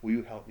 "Will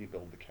you help me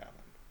build the cabin?"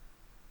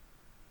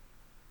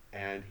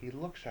 And he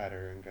looks at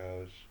her and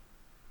goes,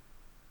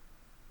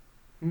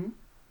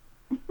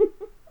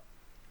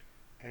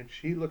 And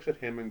she looks at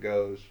him and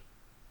goes,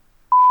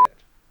 "Shit."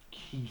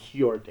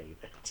 You're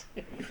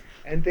David.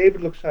 And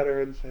David looks at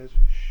her and says,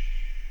 "Shh,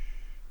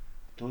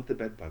 don't let the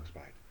bed bugs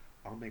bite.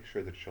 I'll make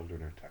sure the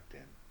children are tucked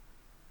in."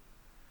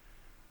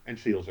 And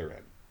seals her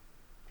in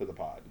to the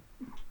pod.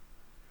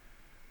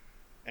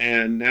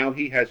 And now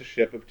he has a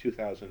ship of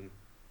 2,000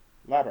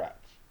 lab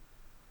rats,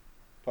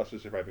 plus the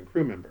surviving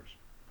crew members.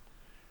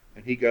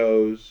 And he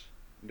goes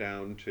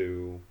down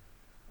to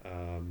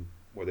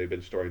where they've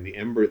been storing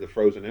the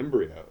frozen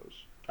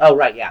embryos. Oh,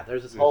 right, yeah.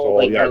 There's this whole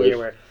thing earlier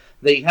where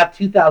They have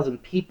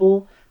 2,000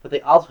 people, but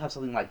they also have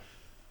something like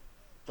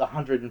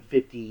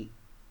 150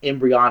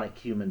 embryonic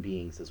human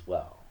beings as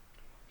well.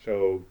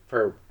 So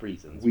For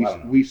reasons.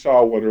 we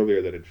saw one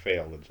earlier that had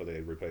failed, and so they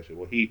replaced it.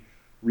 Well, he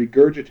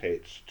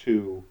regurgitates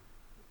two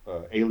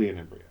alien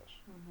embryos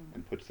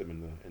and puts them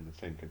in the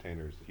same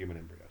container as the human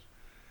embryos.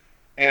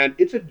 And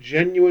it's a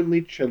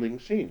genuinely chilling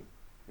scene.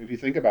 If you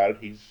think about it,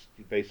 he's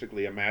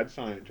basically a mad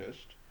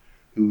scientist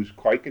who's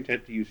quite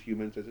content to use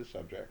humans as his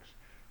subjects,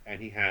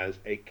 and he has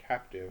a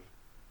captive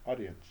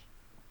audience.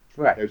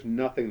 Right. There's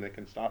nothing that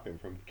can stop him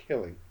from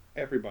killing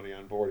everybody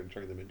on board and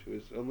turning them into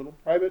his own little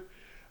private,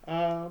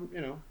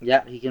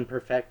 Yeah, he can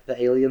perfect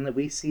the alien that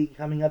we see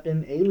coming up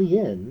in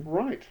Alien.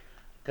 Right.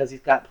 Because he's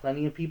got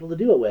plenty of people to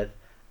do it with.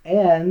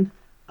 And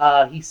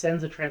he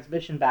sends a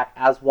transmission back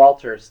as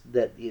Walter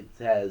that it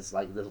says,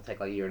 like, this will take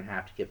like a year and a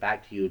half to get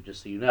back to you,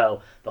 just so you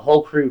know. The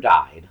whole crew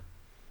died.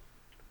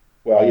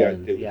 Well,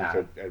 And,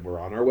 and we're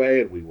on our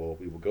way, and we will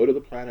go to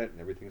the planet,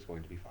 and everything's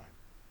going to be fine.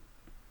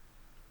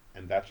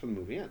 And that's when the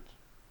movie ends.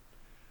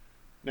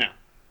 Now,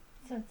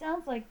 So it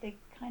sounds like they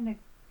kind of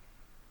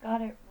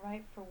got it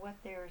right for what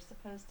they were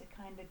supposed to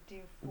kind of do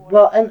for.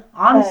 Well, and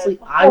honestly,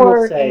 I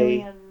will say,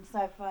 alien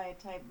sci-fi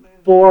type movie.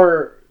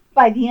 for,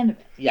 By the end of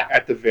it. yeah,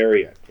 at the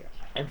very end, yes.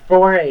 and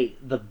for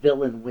the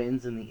villain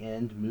wins in the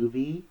end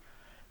movie,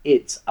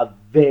 it's a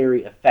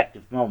very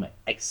effective moment,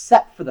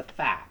 except for the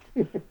fact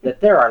that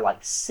there are like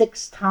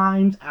 6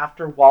 times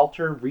after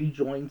Walter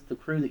rejoins the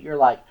crew that you're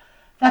like,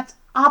 that's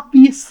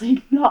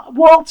obviously not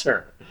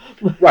Walter.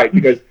 Right,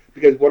 because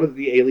one of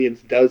the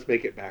aliens does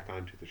make it back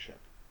onto the ship.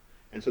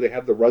 And so they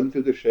have to run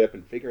through the ship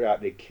and figure it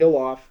out. They kill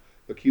off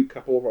the cute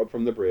couple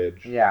from the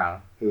bridge. Yeah.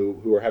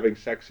 Who are having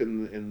sex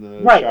in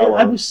the right, shower. and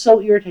I was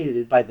so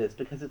irritated by this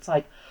because it's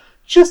like,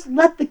 just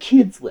let the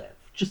kids live.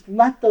 Just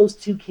let those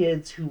 2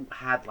 kids who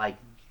had like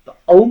the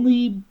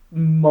only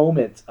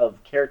moments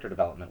of character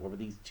development were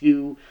these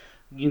 2,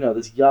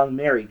 this young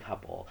married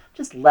couple.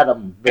 Just let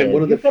them live. And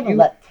one of You're the going to few-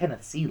 let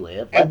Tennessee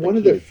live. Let And one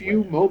of the kids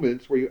few live.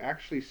 moments where you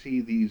actually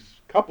see these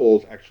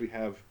couples actually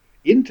have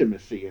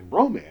intimacy and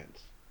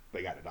romance,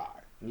 they gotta die.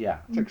 Yeah.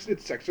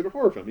 It's sex in a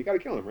horror film. You gotta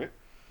kill him, right?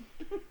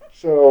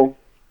 So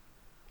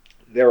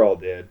they're all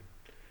dead,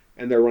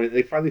 and they're running.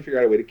 They finally figure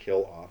out a way to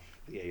kill off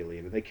the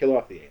alien, and they kill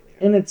off the alien.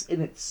 And it's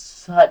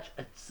such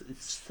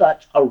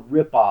a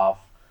ripoff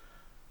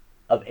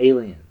of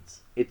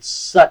Aliens. It's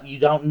such, you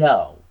don't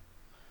know,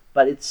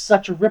 but it's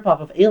such a ripoff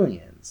of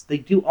Aliens. They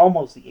do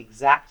almost the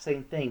exact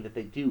same thing that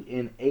they do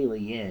in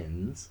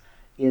Aliens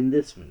in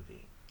this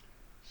movie.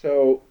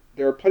 So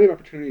there are plenty of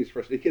opportunities for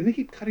us, and they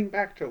keep cutting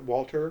back to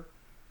Walter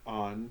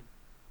on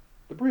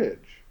the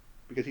bridge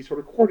because he's sort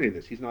of coordinating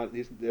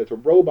this. As a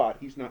robot,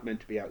 he's not meant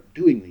to be out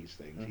doing these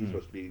things. Mm-hmm. He's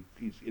supposed to be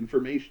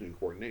information and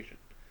coordination.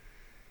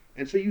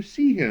 And so you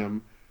see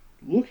him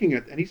looking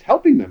at, and he's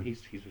helping them.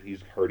 He's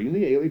hurting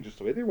the alien just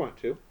the way they want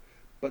to.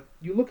 But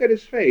you look at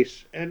his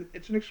face, and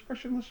it's an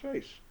expressionless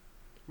face.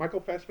 Michael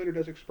Fassbender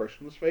does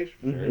expressionless face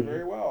very, Mm-hmm.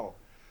 very well.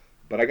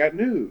 But I got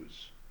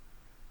news.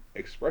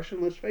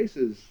 Expressionless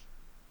faces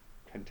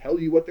can tell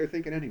you what they're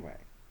thinking anyway.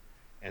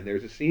 And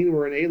there's a scene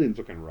where an alien's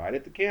looking right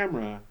at the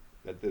camera,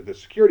 at the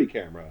security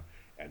camera,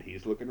 and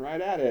he's looking right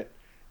at it.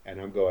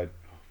 And I'm going,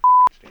 oh,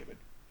 fuck, it's David.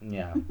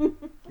 Yeah.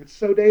 It's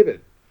so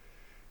David.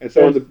 And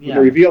so when the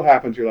reveal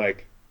happens, you're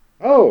like,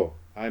 oh,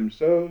 I'm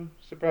so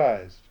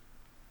surprised.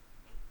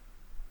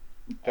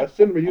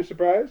 Justin, were you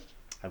surprised?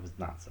 I was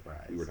not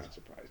surprised. We were not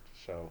surprised.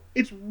 So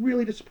it's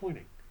really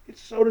disappointing.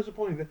 It's so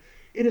disappointing.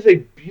 It is a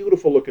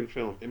beautiful looking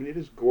film. I mean, it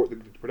is the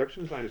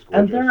production design is gorgeous.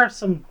 And there are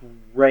some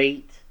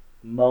great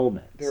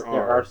moments. There There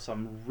are. are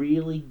some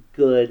really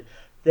good.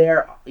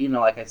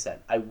 Like I said,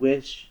 I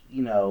wish,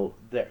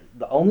 the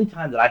only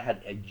time that I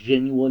had a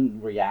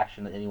genuine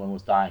reaction that anyone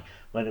was dying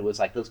when it was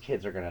like, those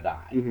kids are going to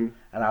die. Mm-hmm.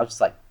 And I was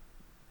just like,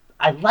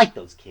 I like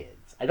those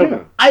kids. I don't Yeah.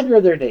 know either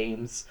of their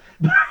names.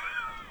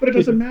 But it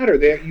doesn't matter.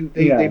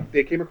 Yeah.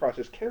 They came across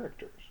as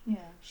characters. Yeah.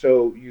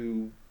 So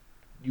you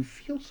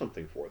feel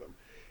something for them.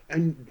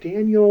 And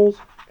Daniels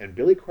and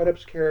Billy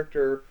Crudup's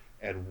character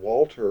and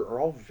Walter are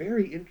all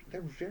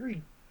they're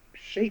very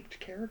shaped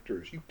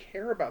characters. You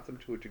care about them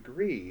to a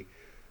degree.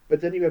 But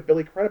then you have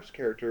Billy Crudup's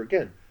character,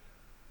 again,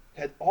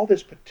 had all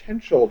this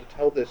potential to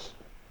tell this,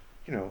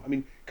 I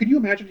mean, could you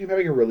imagine him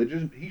having a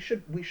religious,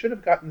 we should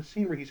have gotten the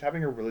scene where he's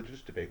having a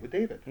religious debate with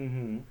David.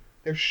 Mm-hmm.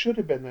 There should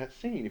have been that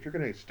scene. If you're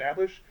going to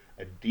establish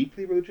a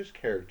deeply religious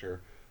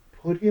character,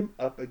 put him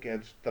up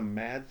against the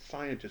mad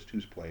scientist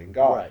who's playing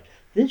God. Right.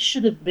 This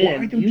should have been.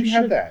 Why don't you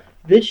have that?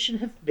 This should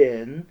have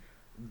been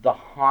the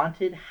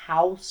haunted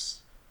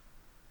house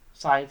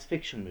science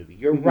fiction movie.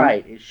 You're Mm-hmm.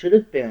 right. It should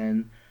have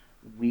been.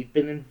 We've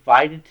been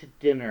invited to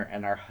dinner,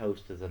 and our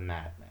host is a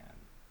madman.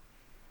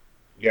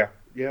 Yeah.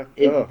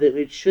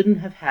 It shouldn't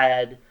have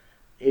had.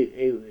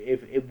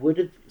 It would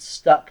have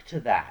stuck to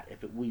that.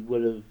 We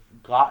would have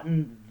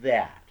gotten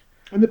that.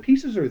 And the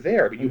pieces are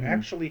there. I mean, you Mhm.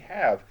 actually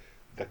have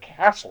the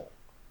castle.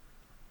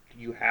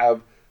 You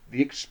have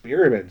the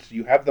experiments.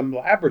 You have the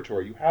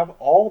laboratory. You have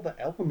all the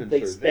elements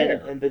They are spend,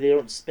 there. but they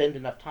don't spend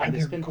enough time. And They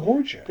they're spend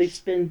gorgeous. They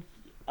spend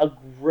a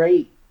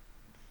great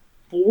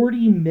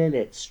 40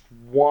 minutes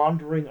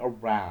wandering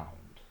around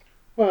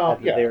Well,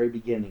 at the yeah. very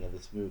beginning of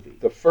this movie.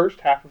 The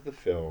first half of the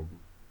film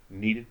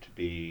needed to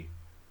be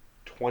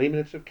 20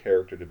 minutes of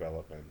character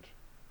development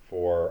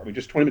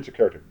just 20 minutes of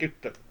character.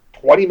 Get the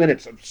 20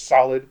 minutes of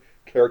solid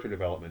character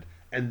development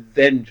and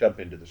then jump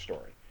into the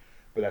story.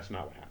 But that's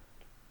not what happened.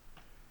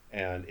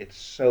 And it's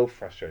so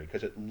frustrating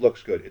because it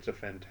looks good. It's a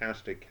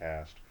fantastic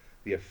cast.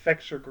 The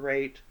effects are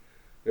great.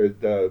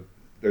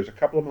 There's a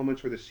couple of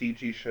moments where the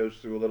CG shows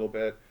through a little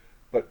bit,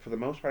 but for the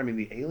most part, I mean,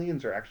 the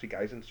aliens are actually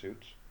guys in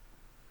suits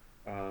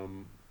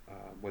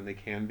when they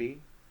can be,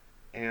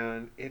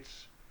 and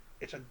it's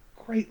a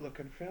great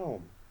looking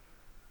film,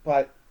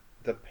 but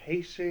the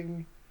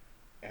pacing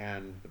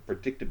and the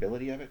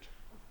predictability of it.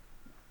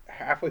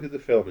 Halfway through the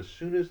film, as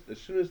soon as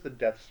the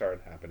death started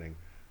happening,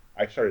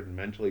 I started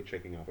mentally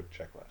checking off a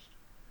checklist,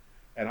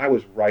 and I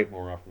was right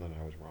more often than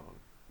I was wrong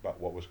about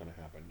what was going to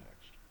happen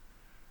next.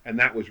 And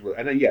that was really.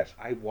 And then, yes,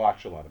 I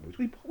watch a lot of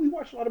movies. We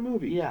watch a lot of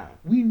movies. Yeah.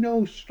 We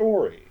know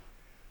story.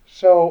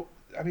 So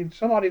I mean,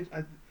 some audience.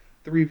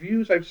 The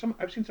reviews I've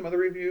seen some other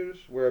reviews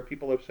where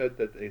people have said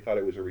that they thought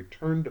it was a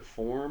return to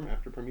form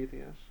after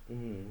Prometheus,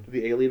 to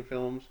the Alien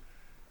films,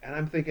 and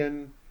I'm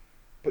thinking,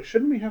 but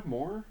shouldn't we have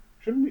more?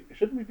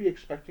 Shouldn't we be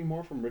expecting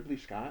more from Ridley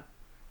Scott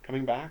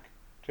coming back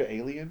to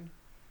Alien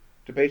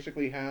to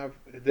basically have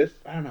this?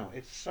 I don't know.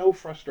 It's so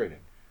frustrating.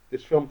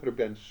 This film could have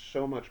been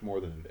so much more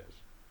than it is,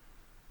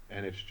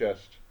 and it's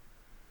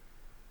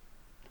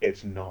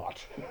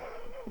not.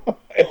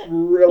 It's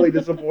really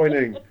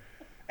disappointing.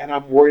 And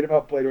I'm worried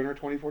about Blade Runner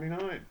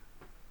 2049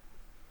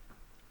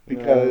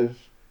 because,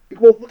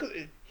 well, look at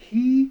it.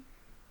 He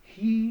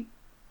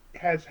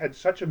has had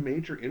such a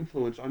major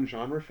influence on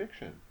genre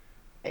fiction.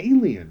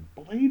 Alien,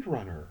 Blade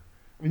Runner.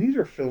 I mean, these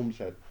are films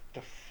that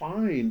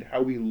defined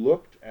how we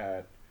looked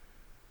at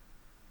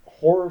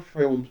horror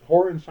films,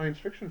 horror and science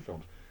fiction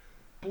films.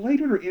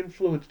 Blade Runner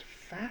influenced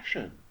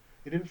fashion.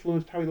 It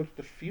influenced how we looked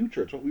at the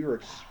future. It's what we were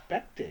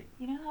expecting.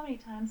 You know how many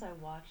times I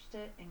watched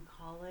it in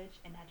college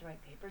and had to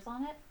write papers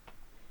on it?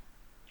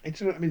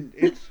 Okay,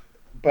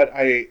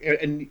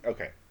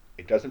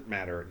 it doesn't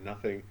matter.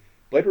 Nothing.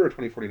 Blade Runner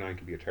 2049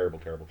 can be a terrible,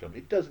 terrible film.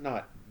 It does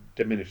not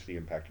diminish the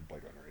impact of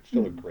Blade Runner. It's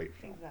still a great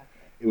film.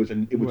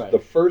 Exactly. It was the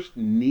first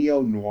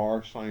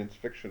neo-noir science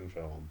fiction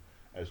film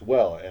as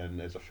well.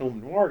 And as a film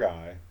noir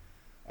guy,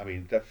 I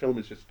mean, that film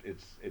is just,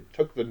 it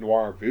took the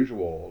noir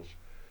visuals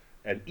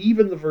and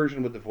even the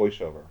version with the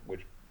voiceover,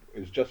 which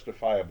is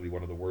justifiably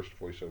one of the worst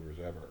voiceovers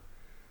ever,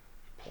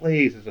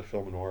 plays as a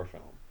film noir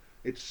film.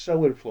 It's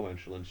so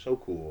influential and so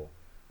cool,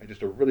 and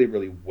just a really,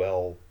 really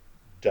well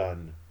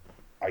done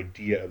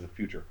idea of the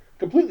future.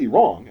 Completely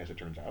wrong, as it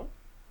turns out.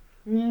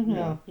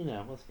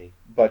 We'll see.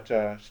 But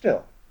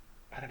still,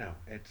 I don't know.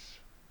 I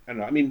don't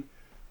know. I mean,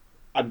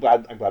 I'm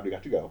glad we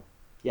got to go.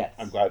 Yes.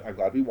 I'm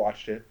glad we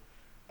watched it.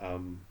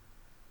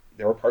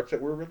 There were parts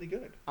that were really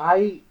good.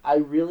 I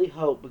really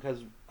hope, because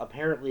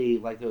apparently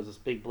there was this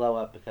big blow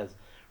up because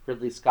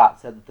Ridley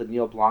Scott said that the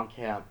Neil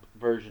Blomkamp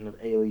version of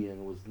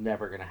Alien was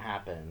never going to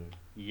happen.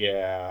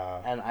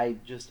 Yeah. And I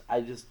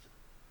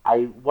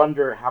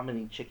wonder how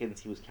many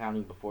chickens he was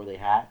counting before they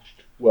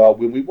hatched. Well,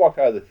 when we walked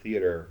out of the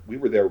theater, we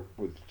were there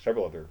with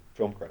several other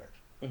film critics.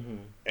 Mm-hmm.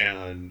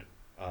 And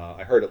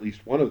I heard at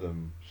least one of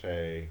them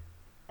say,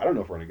 I don't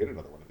know if we're going to get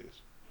another one of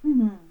these.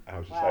 Mm-hmm. I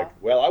was just like,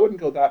 well, I wouldn't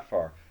go that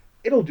far.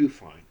 It'll do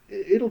fine.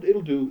 It'll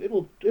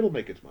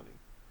make its money.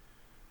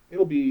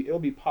 It'll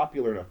be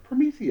popular enough.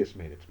 Prometheus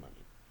made its money.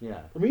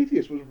 Yeah.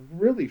 Prometheus was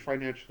really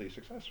financially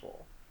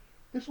successful.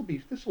 This'll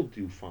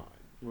do fine.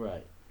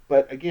 Right.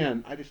 But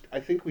again, I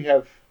think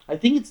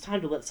it's time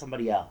to let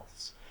somebody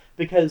else,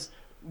 because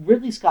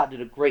Ridley Scott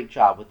did a great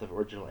job with the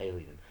original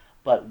Alien,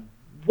 but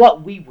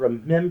what we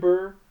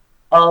remember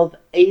of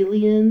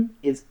Alien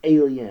is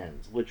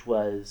Aliens, which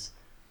was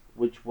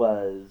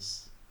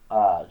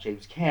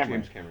James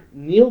Cameron.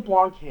 Neil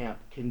Blomkamp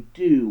can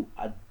do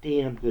a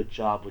damn good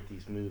job with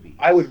these movies.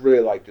 I would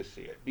really like to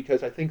see it,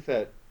 because I think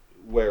that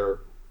where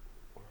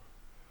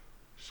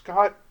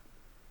Scott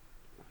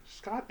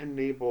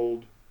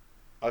enabled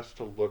us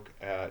to look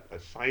at a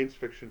science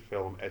fiction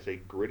film as a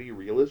gritty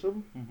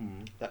realism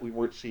that we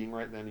weren't seeing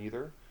right then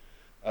either.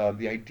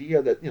 The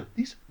idea that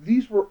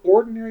these were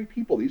ordinary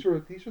people. These were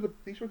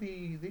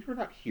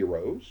not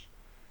heroes.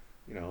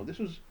 This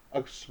was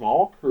a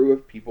small crew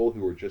of people who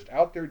were just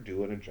out there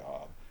doing a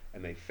job,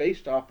 and they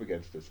faced off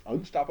against this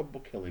unstoppable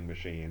killing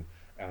machine,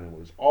 and it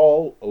was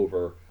all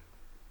over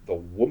the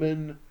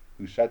woman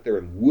who sat there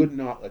and would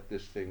not let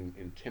this thing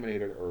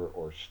intimidate her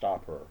or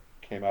stop her,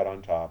 came out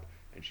on top,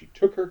 and she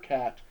took her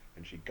cat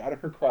and she got in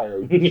her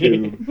cryo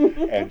tube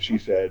and she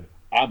said,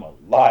 I'm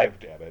alive,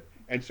 damn it.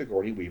 And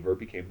Sigourney Weaver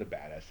became the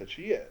badass that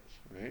she is,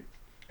 right?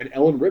 And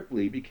Ellen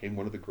Ripley became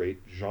one of the great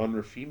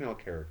genre female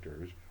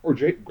characters, or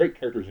great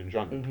characters in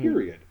genre,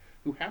 period,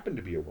 who happened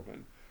to be a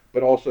woman,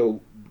 but also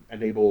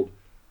enabled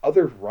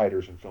other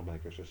writers and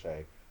filmmakers to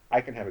say,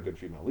 I can have a good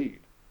female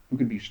lead who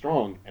can be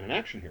strong and an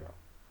action hero.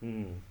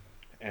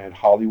 And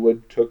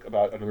Hollywood took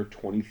about another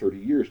 20, 30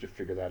 years to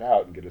figure that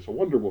out and get us a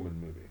Wonder Woman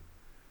movie,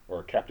 or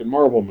a Captain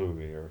Marvel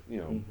movie, or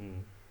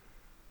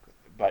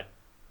But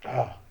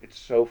it's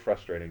so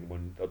frustrating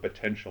when the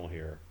potential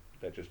here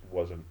that just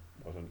wasn't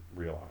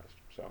realized.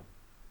 So,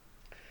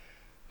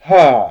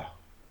 now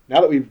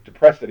that we've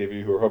depressed any of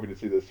you who are hoping to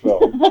see this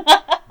film,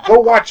 go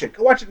watch it.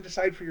 Go watch it and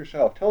decide for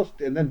yourself.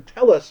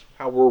 Tell us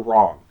how we're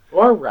wrong.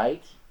 Or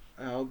right.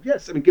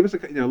 Yes, I mean, give us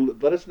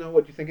let us know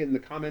what you think in the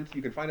comments.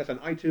 You can find us on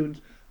iTunes,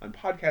 on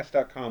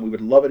podcast.com. We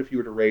would love it if you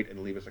were to rate and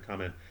leave us a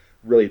comment.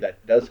 Really,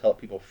 that does help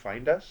people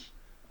find us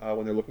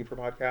when they're looking for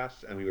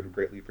podcasts, and we would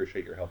greatly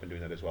appreciate your help in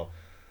doing that as well.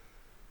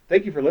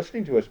 Thank you for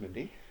listening to us,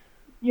 Mindy.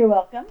 You're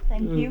welcome.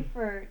 Thank you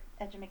for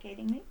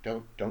educating me.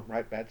 Don't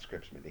write bad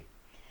scripts, Mindy.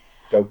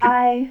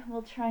 I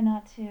will try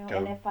not to,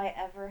 and if I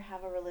ever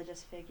have a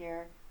religious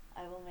figure,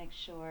 I will make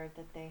sure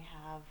that they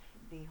have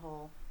the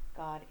whole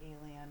God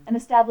alien and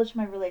establish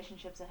my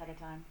relationships ahead of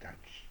time.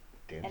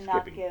 Damn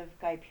not give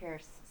Guy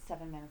Pearce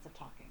 7 minutes of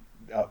talking.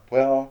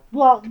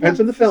 Well, depends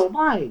on the film.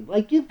 Fine.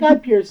 Like, give Guy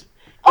Pearce.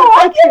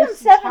 I'll give him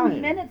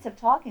 7 minutes of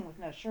talking with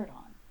no shirt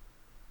on.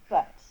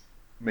 But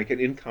make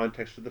it in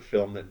context of the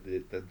film,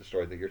 the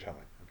story that you're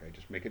telling. Okay,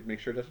 just make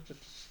sure it doesn't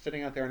just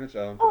sitting out there on its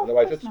own.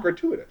 Otherwise, it's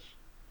gratuitous.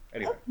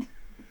 Anyway,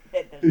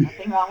 there's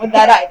nothing wrong with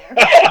that either.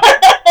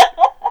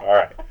 All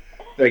right,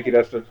 thank you,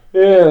 Dustin.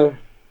 Yeah.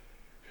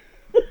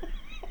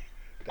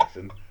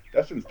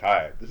 Dustin's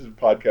tired. This is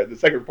the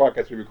second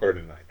podcast we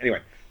recorded tonight.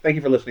 Anyway, thank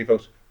you for listening,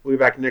 folks. We'll be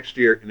back next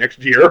year.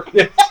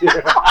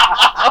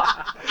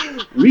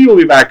 We will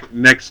be back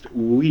next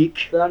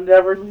week. I'm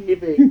never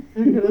leaving.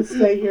 I'm going to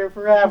stay here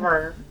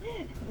forever.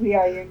 We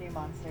are your new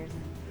monsters.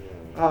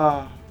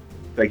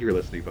 Thank you for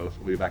listening, folks.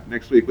 We'll be back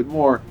next week with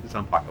more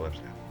Zombpocalypse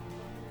Now.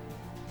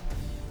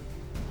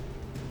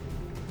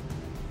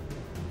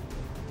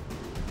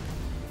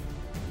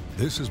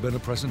 This has been a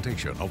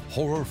presentation of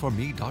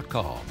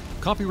HorrorForMe.com.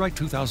 Copyright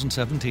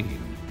 2017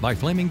 by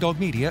Flaming Dog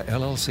Media,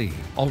 LLC.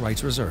 All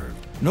rights reserved.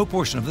 No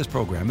portion of this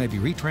program may be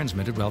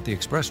retransmitted without the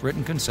express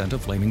written consent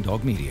of Flaming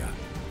Dog Media.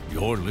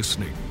 You're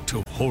listening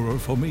to Horror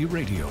for Me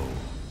Radio.